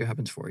happens to you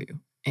happens for you.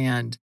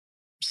 And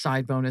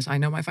side bonus, I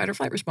know my fight or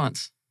flight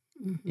response.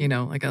 You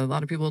know, like a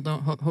lot of people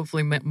don't,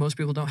 hopefully most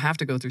people don't have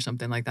to go through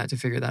something like that to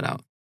figure that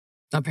out.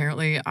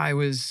 Apparently, I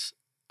was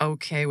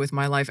okay with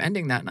my life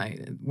ending that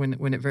night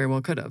when it very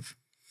well could have.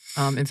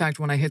 In fact,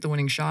 when I hit the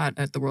winning shot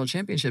at the World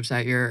Championships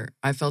that year,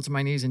 I fell to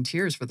my knees in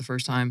tears for the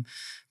first time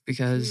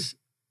because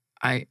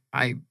my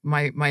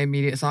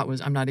immediate thought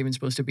was, I'm not even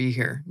supposed to be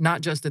here. Not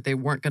just that they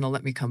weren't going to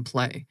let me come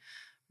play,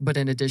 but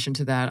in addition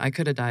to that, I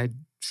could have died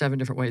 7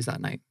 different ways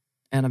that night,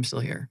 and I'm still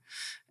here.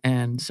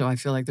 And so I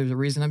feel like there's a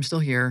reason I'm still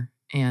here,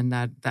 and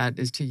that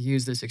is to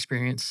use this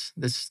experience,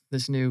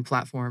 this new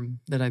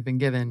platform that I've been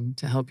given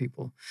to help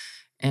people.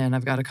 And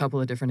I've got a couple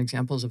of different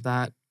examples of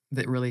that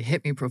really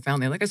hit me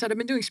profoundly. Like I said, I've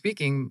been doing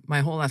speaking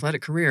my whole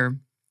athletic career.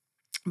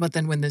 But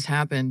then when this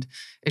happened,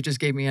 it just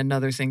gave me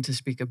another thing to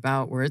speak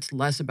about, where it's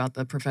less about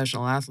the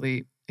professional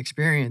athlete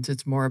experience.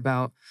 It's more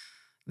about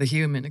the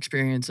human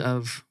experience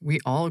of, we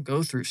all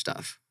go through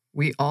stuff.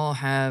 We all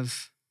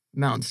have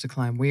mountains to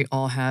climb. We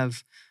all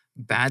have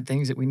bad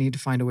things that we need to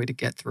find a way to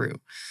get through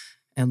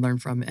and learn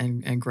from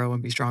and grow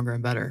and be stronger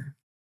and better.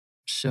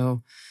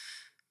 So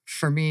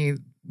for me,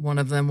 one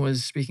of them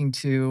was speaking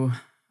to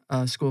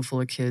a school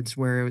full of kids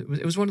where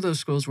it was one of those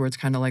schools where it's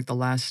kind of like the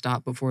last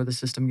stop before the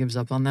system gives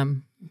up on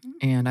them.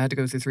 And I had to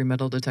go through 3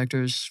 metal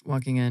detectors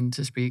walking in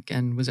to speak,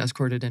 and was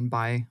escorted in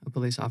by a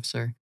police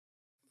officer.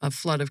 A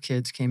flood of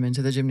kids came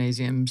into the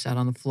gymnasium, sat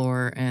on the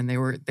floor, and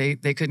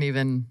they couldn't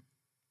even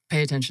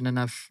pay attention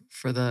enough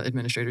for the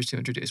administrators to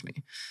introduce me.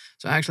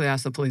 So I actually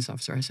asked the police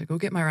officer, I said, go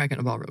get my racket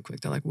and a ball real quick.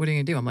 They're like, what are you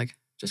going to do? I'm like,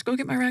 just go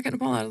get my racket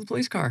and a ball out of the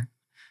police car.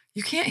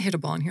 You can't hit a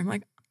ball in here. I'm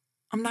like,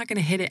 I'm not going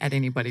to hit it at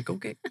anybody. Go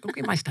get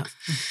my stuff.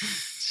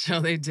 So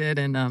they did.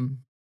 And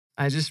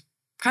I just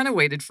kind of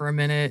waited for a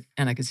minute,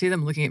 and I could see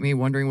them looking at me,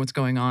 wondering what's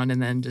going on.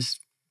 And then just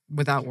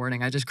without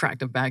warning, I just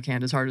cracked a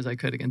backhand as hard as I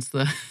could against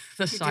the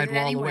side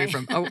wall anyway.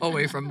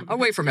 away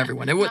from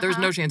everyone. There's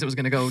no chance it was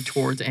going to go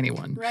towards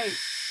anyone. Right.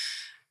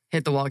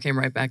 Hit the wall, came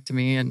right back to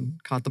me,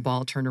 and caught the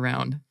ball, turned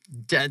around,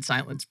 dead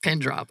silence, pin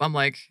drop. I'm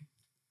like,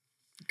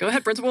 go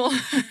ahead, principal.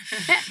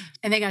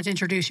 And they got to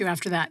introduce you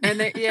after that.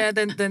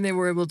 And then they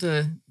were able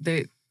to,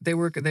 they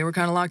were kind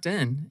of locked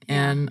in.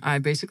 And I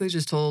basically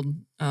just told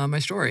my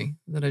story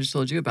that I just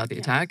told you about the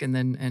attack,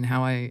 and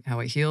how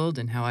I healed,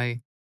 and how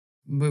I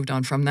moved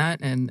on from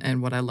that,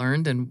 and what I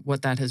learned, and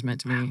what that has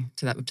meant to me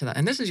to that.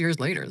 And this is years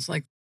later. It's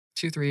like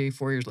 2, 3,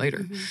 4 years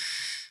later.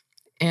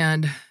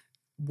 And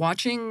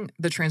watching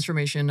the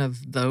transformation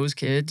of those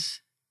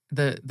kids,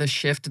 the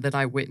shift that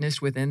I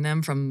witnessed within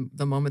them from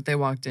the moment they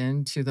walked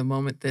in to the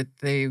moment that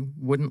they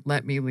wouldn't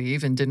let me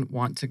leave and didn't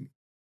want to.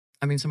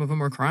 I mean, some of them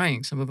were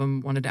crying. Some of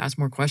them wanted to ask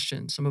more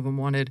questions. Some of them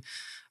wanted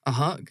a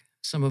hug.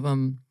 Some of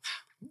them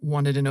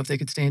wanted to know if they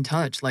could stay in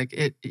touch. Like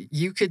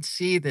you could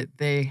see that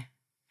they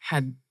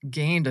had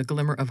gained a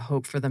glimmer of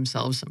hope for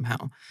themselves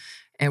somehow.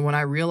 And when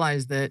I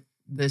realized that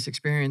this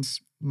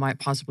experience might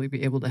possibly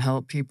be able to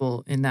help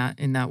people in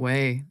that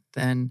way,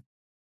 then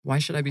why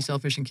should I be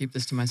selfish and keep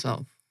this to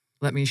myself?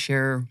 Let me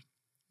share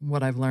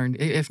what I've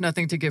learned, if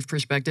nothing to give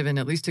perspective, and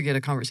at least to get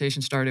a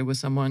conversation started with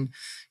someone,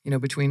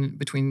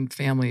 between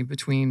family,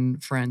 between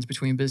friends,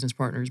 between business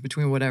partners,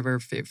 between whatever,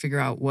 figure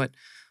out what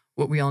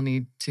we all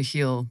need to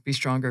heal, be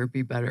stronger,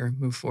 be better,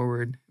 move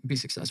forward, be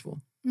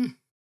successful.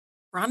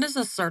 Rhonda's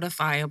a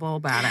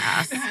certifiable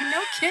badass.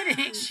 No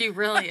kidding. She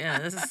really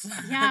is.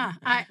 Yeah,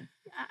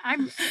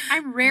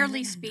 I'm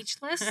rarely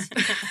speechless,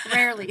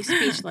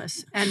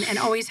 and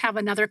always have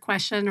another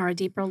question or a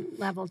deeper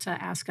level to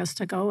ask us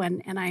to go,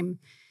 and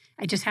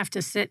I just have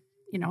to sit,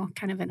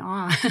 kind of in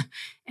awe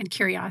and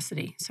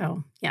curiosity.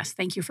 So yes,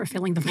 thank you for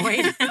filling the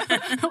void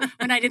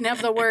when I didn't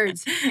have the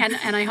words,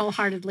 and I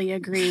wholeheartely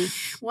agree.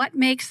 What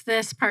makes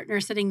this partner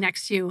sitting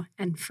next to you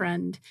and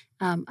friend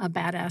a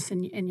badass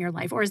in your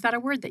life, or is that a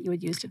word that you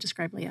would use to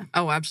describe Leah?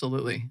 Oh,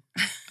 absolutely,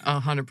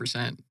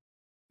 100%.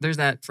 There's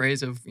that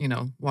phrase of,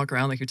 walk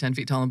around like you're 10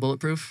 feet tall and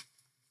bulletproof.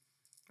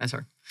 That's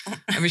her.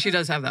 I mean, she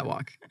does have that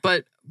walk,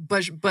 but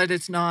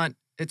it's not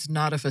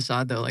a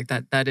facade though. Like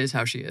that is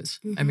how she is.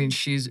 I mean,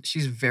 she's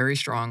very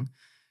strong.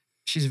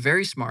 She's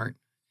very smart.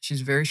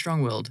 She's very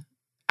strong-willed.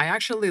 I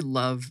actually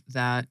love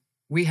that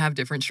we have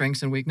different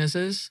strengths and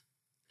weaknesses.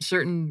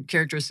 Certain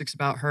characteristics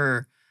about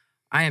her,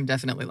 I am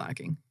definitely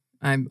lacking.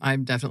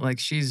 I'm definitely like,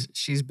 she's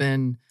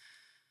been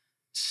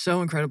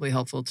so incredibly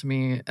helpful to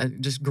me,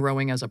 just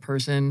growing as a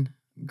person,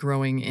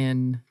 growing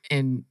in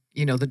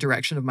the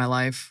direction of my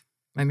life.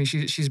 I mean,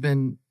 she's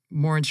been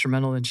more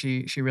instrumental than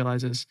she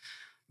realizes,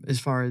 as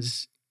far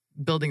as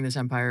building this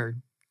empire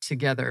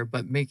together,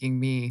 but making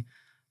me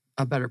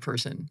a better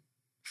person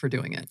for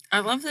doing it. I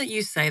love that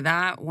you say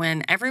that.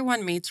 When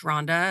everyone meets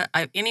Rhonda,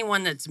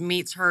 anyone that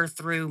meets her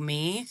through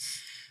me,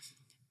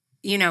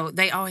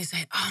 they always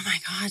say, oh my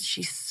God,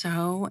 she's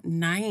so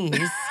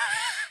nice.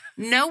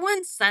 No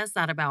one says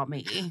that about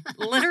me.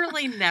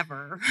 Literally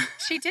never.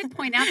 She did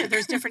point out that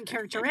there's different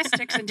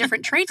characteristics and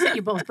different traits that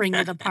you both bring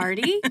to the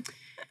party.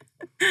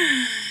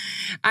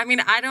 I mean,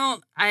 I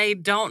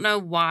don't know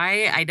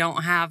why I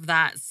don't have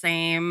that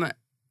same,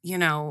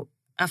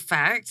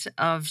 effect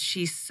of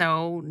she's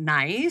so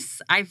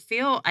nice. I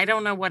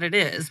don't know what it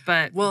is,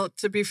 but Well,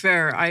 to be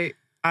fair,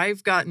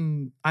 I've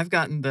gotten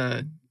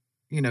the,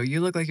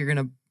 you look like you're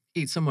gonna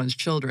eat someone's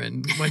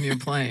children when you're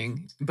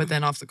playing, but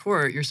then off the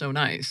court you're so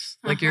nice.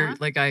 Like you're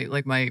like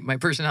my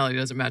personality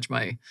doesn't match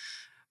my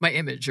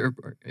image or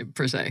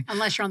per se.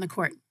 Unless you're on the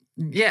court.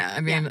 Yeah,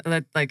 I mean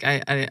that like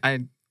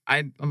I'm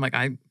like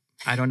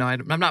I don't know.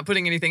 I'm not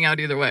putting anything out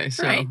either way.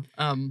 So Right.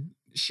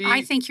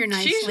 I think you're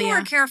nice, she's Leah.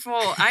 more careful.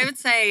 I would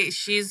say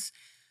she's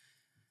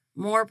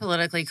more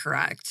politically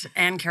correct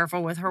and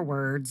careful with her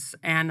words,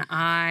 and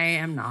I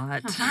am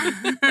not.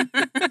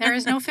 There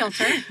is no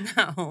filter.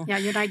 No. Yeah,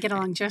 you and I get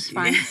along just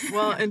fine.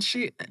 Well, and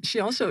she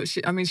also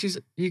I mean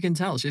you can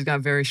tell she's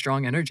got very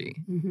strong energy,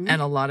 Mhm.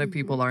 and a lot of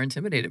people are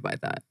intimidated by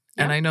that.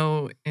 And Yep. I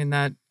know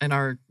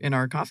in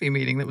our coffee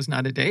meeting that was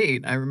not a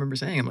date, I remember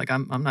saying, I'm like,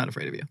 I'm not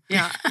afraid of you.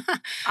 Yeah.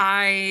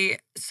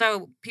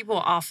 So people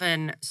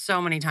often,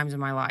 so many times in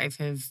my life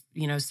have,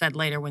 said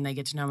later when they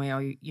get to know me, oh,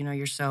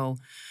 you're so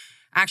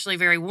actually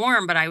very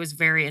warm, but I was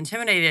very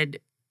intimidated.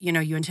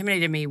 You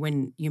intimidated me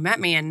when you met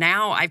me. And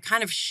now I've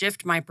kind of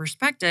shifted my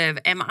perspective.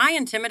 Am I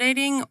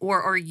intimidating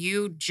or are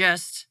you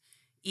just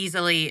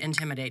easily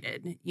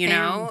intimidated?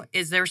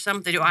 Is there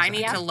something, do I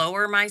need Yep. to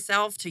lower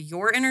myself to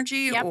your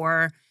energy Yep.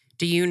 or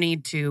do you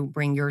need to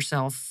bring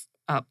yourself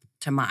up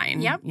to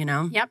mine? Yep. You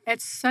know? Yep,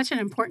 it's such an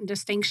important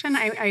distinction.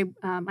 I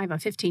have a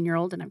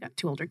 15-year-old and I've got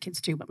 2 older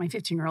kids too, but my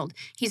 15-year-old,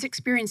 he's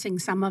experiencing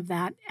some of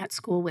that at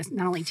school with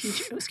not only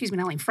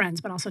friends,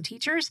 but also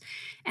teachers.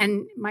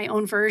 And my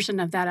own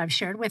version of that I've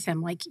shared with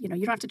him, like, you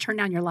don't have to turn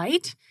down your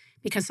light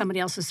because somebody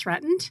else is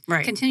threatened.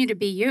 Right. Continue to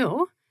be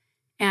you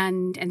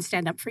and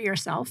stand up for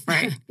yourself.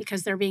 Right.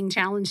 Because they're being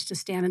challenged to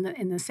stand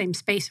in the same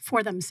space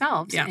for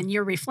themselves. Yeah. And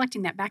you're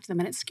reflecting that back to them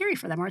and it's scary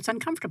for them or it's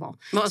uncomfortable.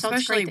 Well, So it's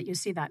especially great that you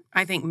see that.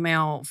 I think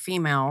male,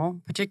 female,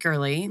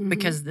 particularly Mhm.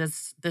 because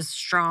this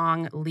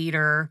strong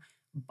leader,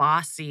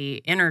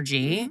 bossy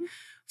energy Mhm.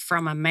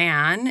 from a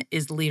man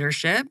is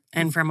leadership,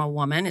 and from a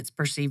woman, it's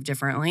perceived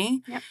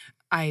differently. Yep.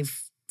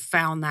 I've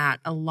found that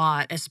a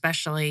lot,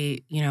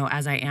 especially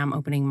as I am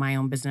opening my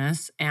own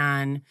business,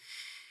 and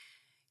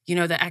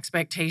the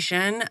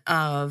expectation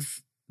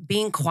of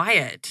being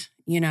quiet.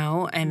 And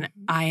Mhm.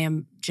 I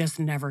am just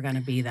never going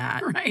to be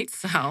that. Right.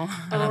 So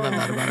And I love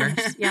that about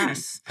her.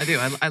 Yes. I do.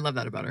 I love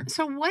that about her.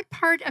 So, what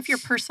part of your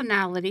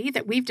personality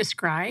that we've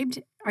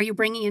described are you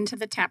bringing into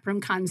the tap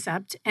room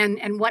concept,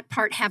 and what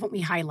part haven't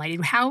we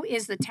highlighted? How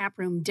is the tap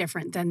room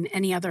different than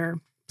any other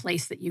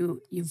place that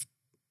you've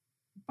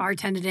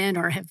bartended in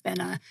or have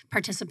been a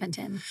participant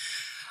in?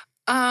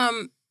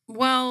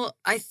 Well,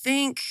 I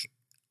think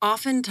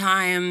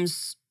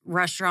oftentimes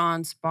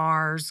restaurants,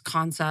 bars,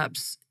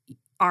 concepts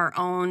are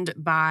owned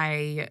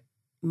by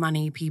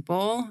money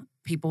people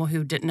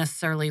who didn't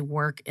necessarily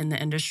work in the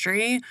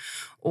industry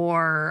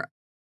or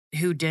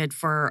who did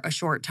for a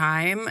short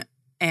time,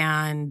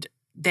 and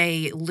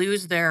they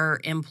lose their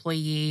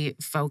employee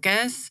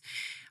focus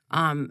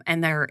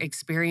and their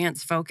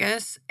experience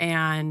focus.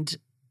 And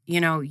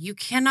you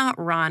cannot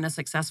run a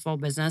successful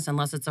business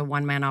unless it's a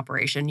one-man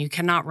operation. You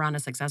cannot run a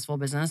successful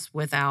business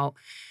without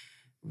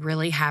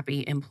really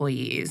happy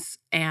employees.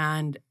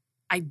 And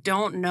I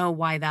don't know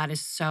why that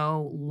is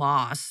so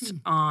lost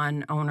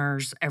on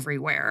owners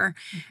everywhere.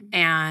 Mhm.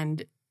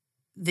 And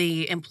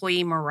the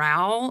employee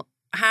morale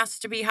has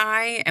to be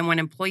high. And when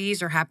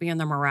employees are happy and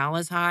their morale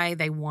is high,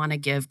 they want to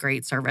give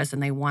great service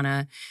and they want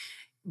to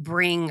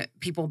bring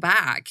people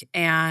back.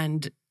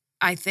 And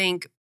I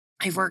think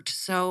I've worked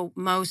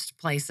most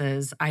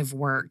places I've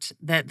worked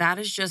that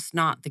is just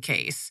not the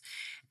case.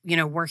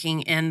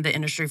 Working in the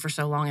industry for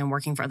so long and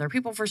working for other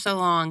people for so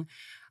long,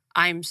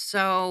 I'm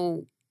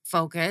so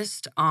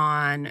focused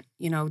on,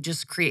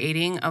 just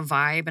creating a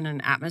vibe and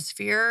an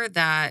atmosphere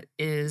that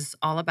is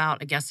all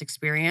about a guest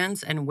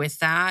experience. And with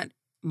that,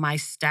 my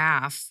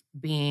staff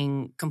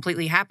being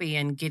completely happy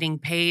and getting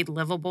paid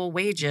livable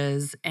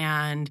wages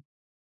and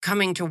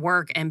coming to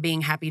work and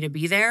being happy to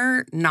be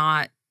there,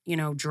 not,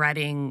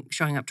 dreading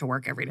showing up to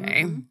work every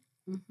day. Mhm.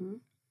 Mhm.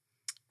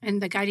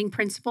 And the guiding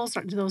principles,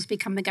 do those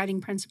become the guiding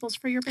principles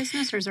for your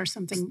business, or is there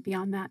something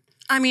beyond that?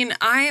 I mean,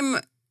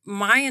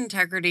 my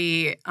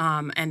integrity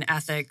and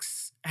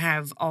ethics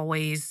have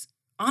always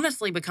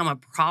honestly become a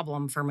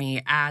problem for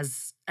me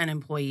as an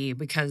employee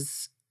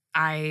because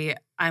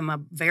I'm a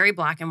very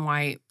black and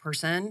white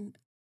person,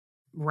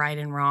 right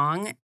and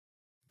wrong.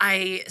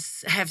 I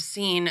have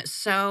seen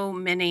so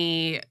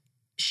many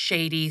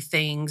shady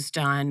things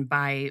done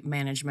by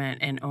management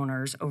and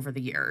owners over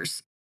the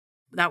years.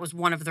 That was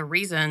one of the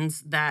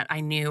reasons that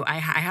I knew I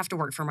have to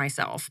work for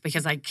myself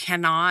because I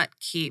cannot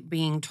keep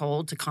being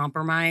told to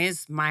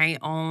compromise my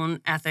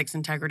own ethics,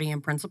 integrity,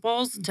 and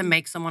principles to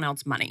make someone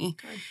else money.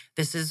 Good.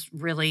 This is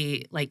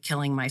really like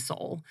killing my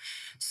soul.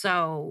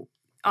 So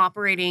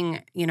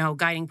operating,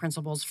 guiding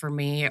principles for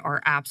me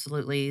are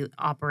absolutely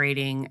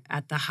operating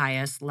at the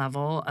highest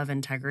level of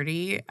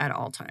integrity at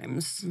all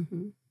times.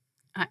 Mm-hmm.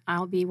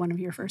 I'll be one of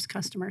your first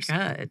customers.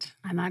 Good.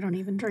 And I don't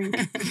even drink.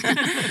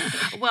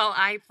 Well,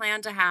 I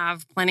plan to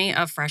have plenty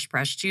of fresh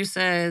pressed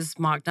juices,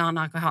 mock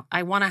non-alcohol.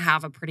 I want to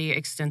have a pretty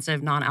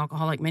extensive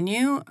non-alcoholic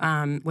menu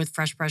with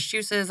fresh pressed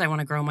juices. I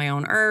want to grow my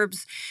own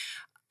herbs.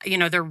 You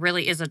know, there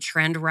really is a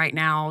trend right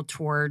now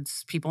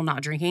towards people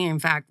not drinking. In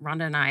fact,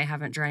 Rhonda and I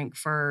haven't drank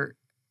for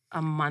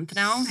a month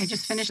now. I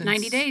just finished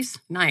 90 days.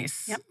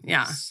 Nice. Yep.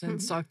 Yeah.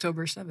 Since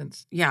October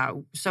 7th. Yeah.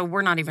 So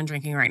we're not even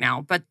drinking right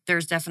now. But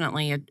there's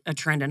definitely a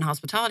trend in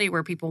hospitality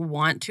where people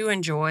want to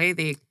enjoy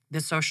the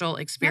social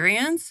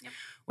experience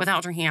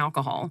without drinking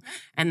alcohol.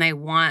 And they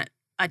want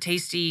a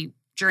tasty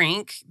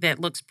drink that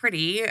looks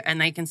pretty and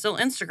they can still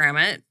Instagram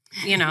it,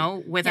 you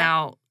know,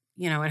 without,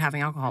 you know, it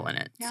having alcohol in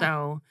it. Yeah.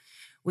 So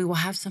we will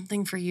have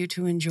something for you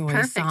to enjoy.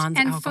 Perfect. Sans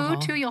And alcohol.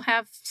 food too, you'll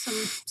have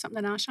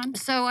something else, Sean?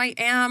 So I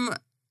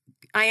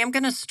am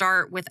going to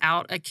start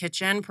without a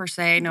kitchen per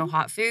se, no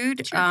hot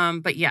food. Sure.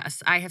 But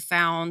yes, I have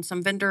found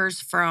some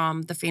vendors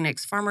from the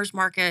Phoenix farmers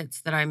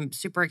markets that I'm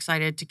super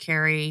excited to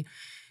carry,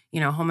 you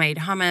know, homemade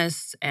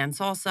hummus and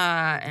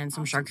salsa and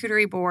some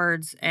charcuterie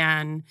boards.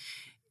 And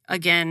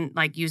again,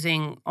 like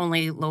using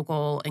only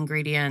local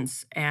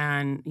ingredients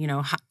and, you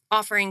know,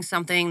 offering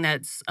something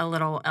that's a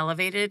little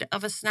elevated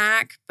of a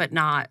snack, but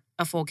not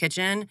a full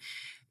kitchen.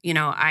 You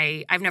know,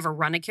 I've never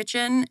run a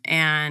kitchen,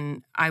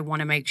 and I want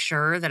to make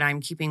sure that I'm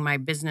keeping my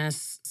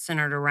business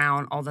centered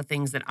around all the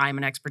things that I'm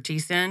an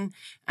expertise in,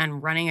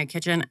 and running a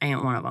kitchen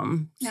ain't one of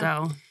them. Yeah.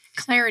 So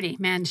Clarity,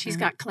 man. She's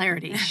got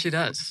clarity. She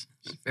does.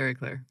 She's very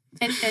clear.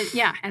 And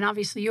yeah, and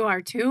obviously you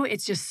are too.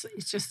 It's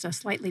just a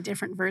slightly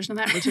different version of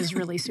that, which is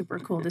really super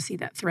cool to see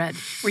that thread.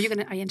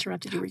 I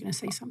interrupted you. Were you going to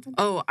say something?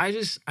 Oh, I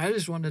just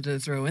wanted to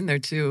throw in there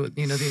too.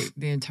 You know,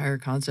 the entire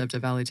concept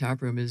of Alley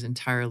Tap Room is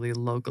entirely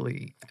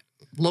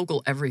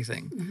local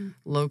everything,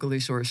 locally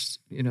sourced,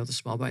 you know, the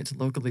small bites,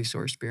 locally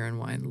sourced beer and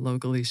wine,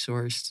 locally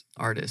sourced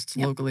artists,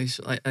 locally,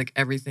 like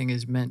everything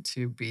is meant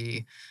to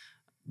be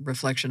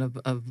reflection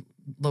of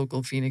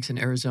local Phoenix and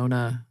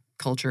Arizona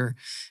culture,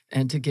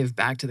 and to give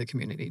back to the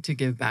community, to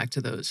give back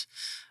to those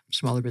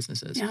smaller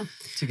businesses,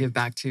 to give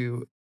back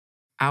to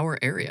our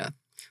area.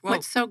 Well,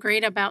 What's so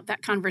great about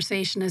that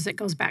conversation is it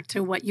goes back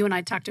to what you and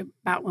I talked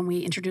about when we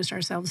introduced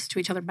ourselves to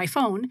each other by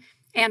phone,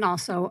 and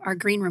also our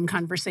green room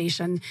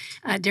conversation.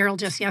 Daryl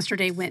just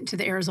yesterday went to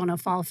the Arizona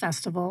Fall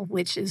Festival,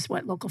 which is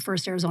what Local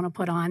First Arizona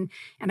put on.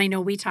 And I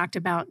know we talked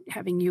about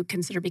having you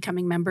consider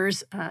becoming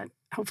members.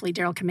 Hopefully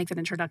Daryl can make that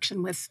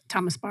introduction with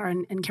Thomas Barr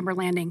and Kimber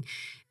Landing.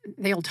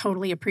 They'll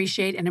totally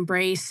appreciate and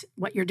embrace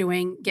what you're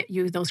doing, get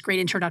you those great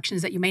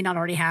introductions that you may not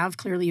already have.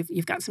 Clearly,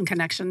 you've got some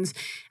connections.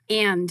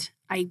 And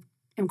I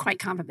am quite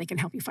confident they can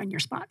help you find your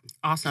spot.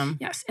 awesome.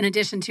 Yes. In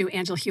addition to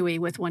Angela Huey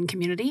with One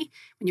Community,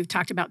 when you've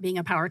talked about being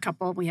a power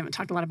couple, we haven't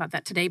talked a lot about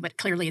that today, but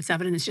clearly it's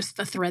evident. It's just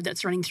the thread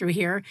that's running through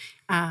here.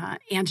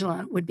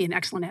 Angela would be an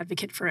excellent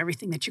advocate for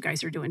everything that you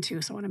guys are doing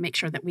too. So I want to make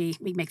sure that we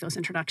make those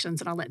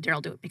introductions, and I'll let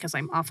Daryl do it because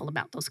I'm awful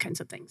about those kinds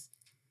of things.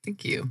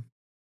 Thank you.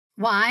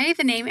 Why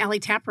the name Alley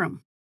Tap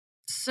Room?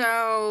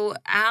 So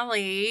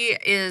alley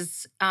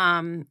is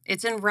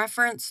it's in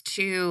reference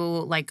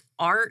to like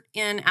art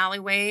in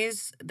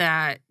alleyways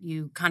that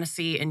you kind of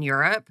see in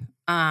Europe.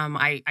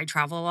 I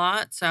travel a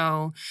lot,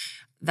 so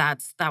that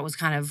was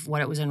kind of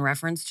what it was in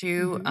reference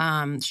to.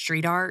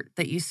 Street art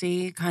that you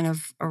see kind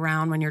of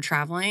around when you're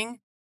traveling.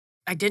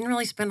 I didn't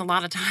really spend a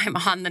lot of time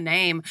on the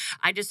name.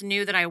 I just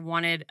knew that I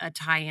wanted a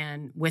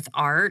tie-in with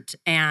art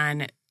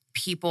and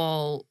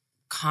people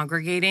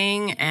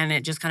congregating, and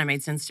it just kind of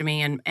made sense to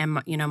me. And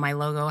you know, my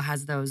logo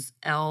has those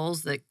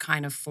L's that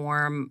kind of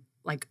form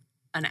like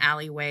an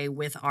alleyway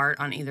with art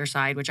on either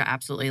side, which I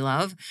absolutely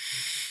love.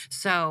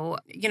 So,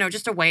 you know,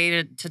 just a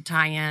way to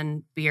tie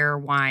in beer,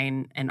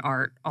 wine, and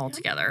art all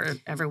together.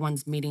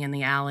 Everyone's meeting in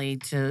the alley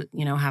to,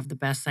 you know, have the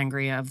best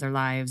sangria of their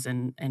lives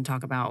and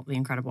talk about the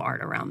incredible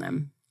art around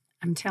them.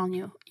 I'm telling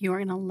you, you are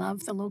going to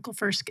love the local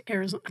first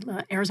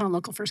Arizona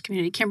local first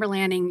community. Kimber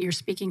Landing, you're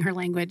speaking her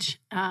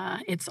language.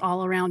 It's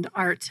all around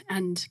art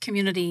and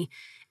community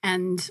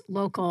and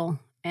local,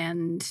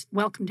 and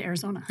welcome to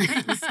Arizona.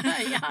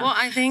 Yeah. Well,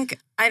 I think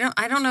I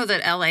don't know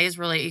that LA has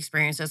really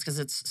experienced this because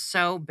it's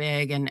so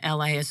big and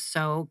LA is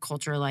so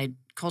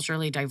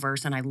culturally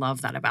diverse, and I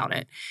love that about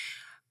it.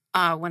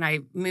 When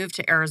I moved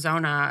to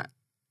Arizona,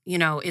 you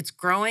know, it's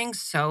growing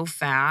so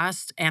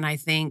fast, and I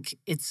think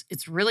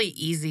it's really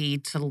easy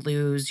to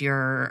lose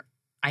your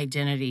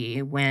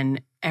identity when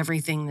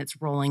everything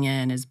that's rolling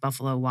in is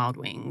Buffalo Wild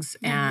Wings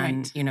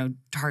and, you know,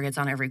 Targets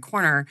on every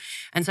corner.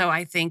 And so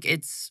I think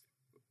it's,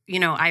 you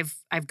know,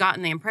 I've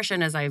gotten the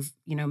impression as I've,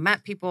 you know,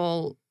 met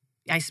people,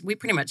 we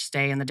pretty much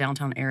stay in the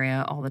downtown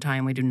area all the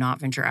time. We do not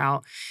venture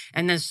out.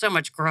 And there's so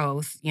much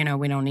growth, you know,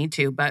 we don't need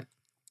to. But,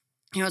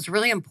 you know, it's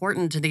really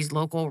important to these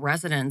local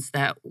residents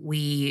that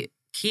we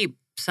keep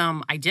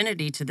some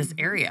identity to this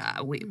area.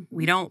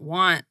 We don't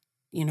want,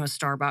 you know,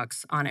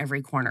 Starbucks on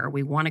every corner.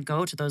 We want to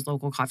go to those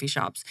local coffee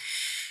shops.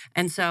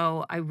 And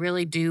so I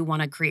really do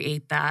want to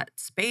create that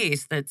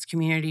space that's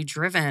community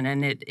driven.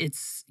 And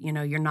it's, you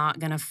know, you're not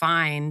going to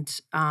find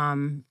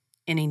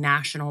any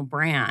national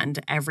brand.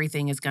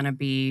 Everything is going to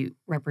be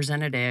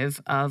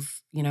representative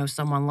of,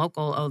 someone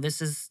local. Oh,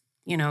 this is,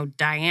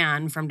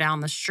 Diane from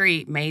down the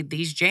street made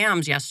these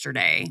jams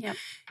yesterday.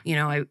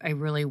 Yep. I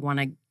really want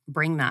to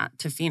bring that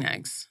to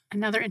Phoenix.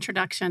 Another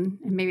introduction,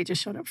 and maybe it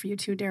just showed up for you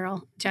too,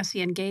 Daryl,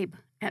 Jesse and Gabe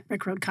at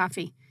Brick Road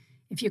Coffee.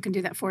 If you can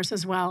do that for us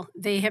as well.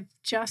 They have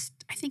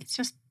I think it's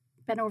just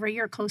been over a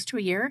year, close to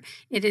a year.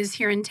 It is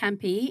here in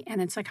Tempe,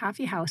 and it's a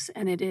coffee house,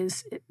 and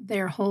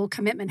their whole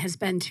commitment has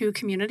been to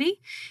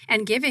community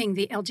and giving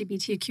the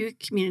LGBTQ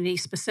community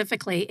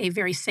specifically a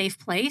very safe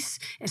place,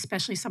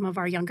 especially some of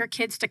our younger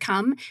kids, to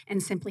come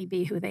and simply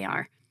be who they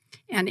are.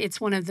 And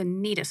it's one of the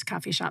neatest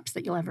coffee shops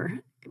that you'll ever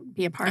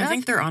be a part of. I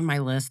think they're on my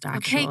list,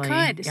 actually. Okay,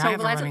 good. Yeah, So I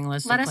have a running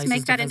list let of us places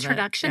make that to visit.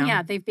 introduction.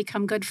 Yeah, they've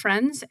become good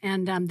friends,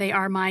 and they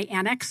are my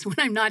annex. When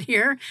I'm not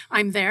here,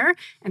 I'm there.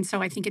 And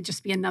so I think it'd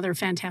just be another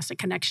fantastic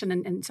connection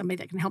and somebody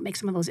that can help make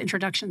some of those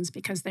introductions,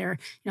 because they're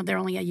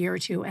only a year or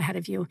two ahead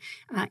of you.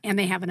 And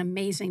they have an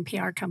amazing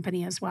PR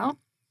company as well.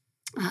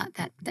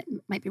 That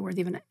might be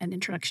worthy of an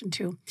introduction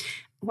too.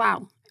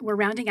 Wow. We're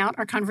rounding out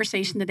our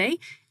conversation today.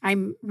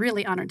 I'm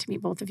really honored to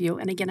meet both of you.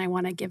 And again, I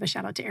want to give a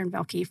shout out to Erin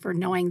Velke for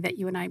knowing that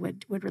you and I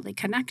would really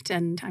connect.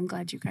 And I'm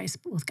glad you guys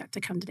both got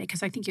to come today,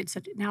 because I think you'd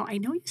said, now I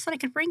know you said I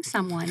could bring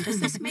someone. Does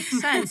this make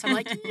sense? I'm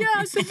like,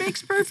 yes, it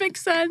makes perfect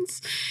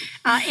sense.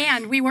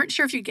 And we weren't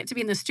sure if you'd get to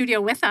be in the studio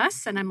with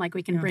us. And I'm like,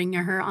 we can bring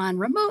her on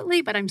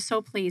remotely, but I'm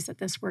so pleased that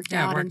this worked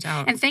out. It worked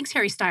out. And thanks,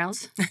 Harry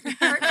Styles,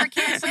 for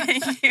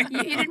canceling.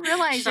 You didn't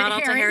realize Shout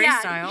that out to Harry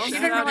Styles. You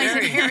didn't realize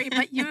it, Harry,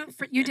 but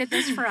you did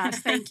this for us.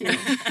 Thank you.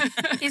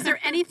 Is there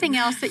anything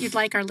else that you'd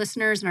like our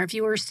listeners and our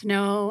viewers to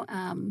know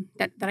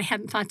that I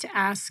hadn't thought to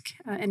ask?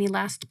 Any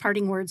last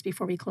parting words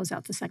before we close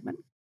out the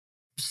segment?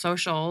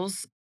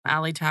 Socials,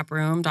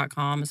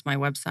 alleytaproom.com is my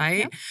website.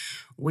 Yep.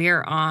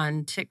 We're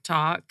on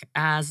TikTok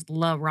as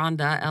La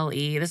Rhonda,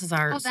 L-E. This is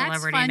our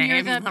celebrity fun. name,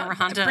 You're the La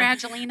Rhonda.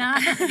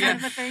 Bradgelina kind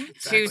of a thing.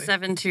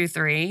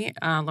 2723,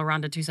 La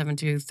Rhonda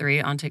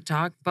 2723 on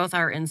TikTok. Both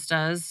our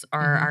Instas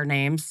are our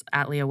names,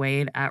 at Leah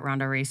Wade, at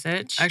Rhonda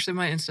Racich. Actually,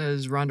 my Insta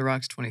is Rhonda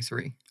Rocks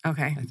 23,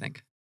 Okay. I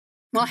think.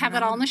 We'll have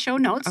it all in the show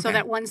notes so Okay.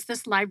 that once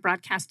this live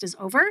broadcast is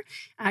over,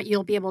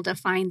 you'll be able to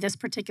find this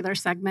particular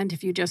segment.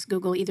 If you just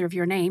Google either of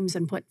your names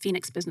and put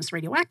Phoenix Business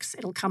Radio X,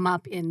 it'll come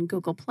up in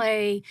Google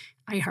Play,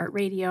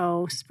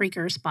 iHeartRadio,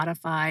 Spreaker,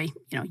 Spotify,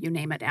 you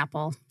name it,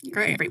 Apple,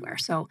 Great. everywhere.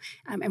 So,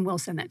 and we'll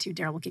send that to you.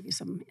 Daryl will give you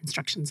some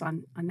instructions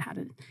on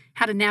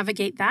how to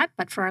navigate that.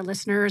 But for our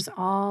listeners,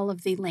 all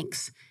of the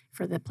links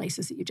for the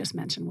places that you just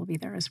mentioned will be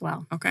there as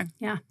well. Okay.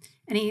 Yeah.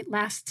 Any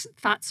last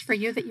thoughts for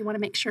you that you want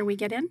to make sure we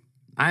get in?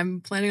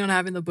 I'm planning on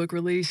having the book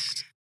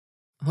released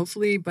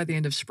hopefully by the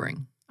end of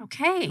spring.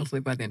 Okay.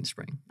 Hopefully by the end of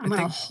spring. I'm going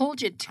to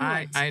hold you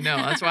to it. I know.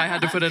 That's why I had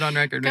to put it on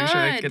record. Make sure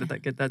I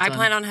get that I done.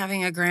 plan on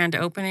having a grand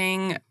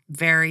opening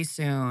very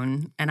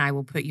soon, and I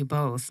will put you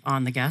both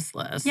on the guest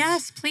list.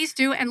 Yes, please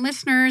do. And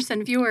listeners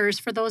and viewers,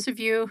 for those of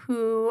you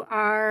who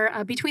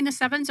are between the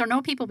sevens or know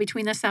people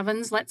between the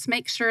sevens, let's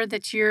make sure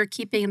that you're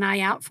keeping an eye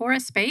out for a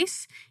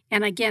space.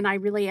 And again,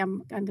 I'm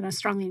going to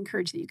strongly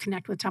encourage that you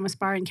connect with Thomas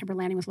Barr and Kimber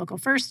Lanning with Local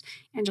First,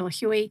 Angela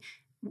Huey.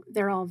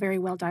 They're all very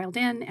well dialed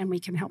in, and we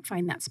can help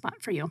find that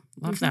spot for you.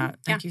 Love that.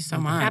 Thank you so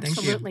much.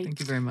 Absolutely. Thank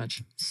you very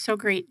much. So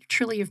great.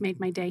 Truly, you've made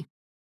my day.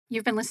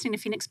 You've been listening to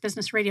Phoenix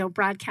Business Radio,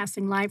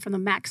 broadcasting live from the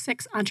Max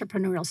 6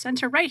 Entrepreneurial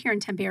Center right here in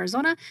Tempe,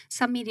 Arizona.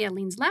 Some media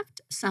leans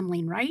left, some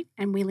lean right,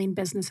 and we lean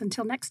business.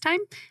 Until next time,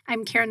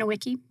 I'm Karen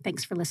Nowicki.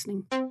 Thanks for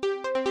listening.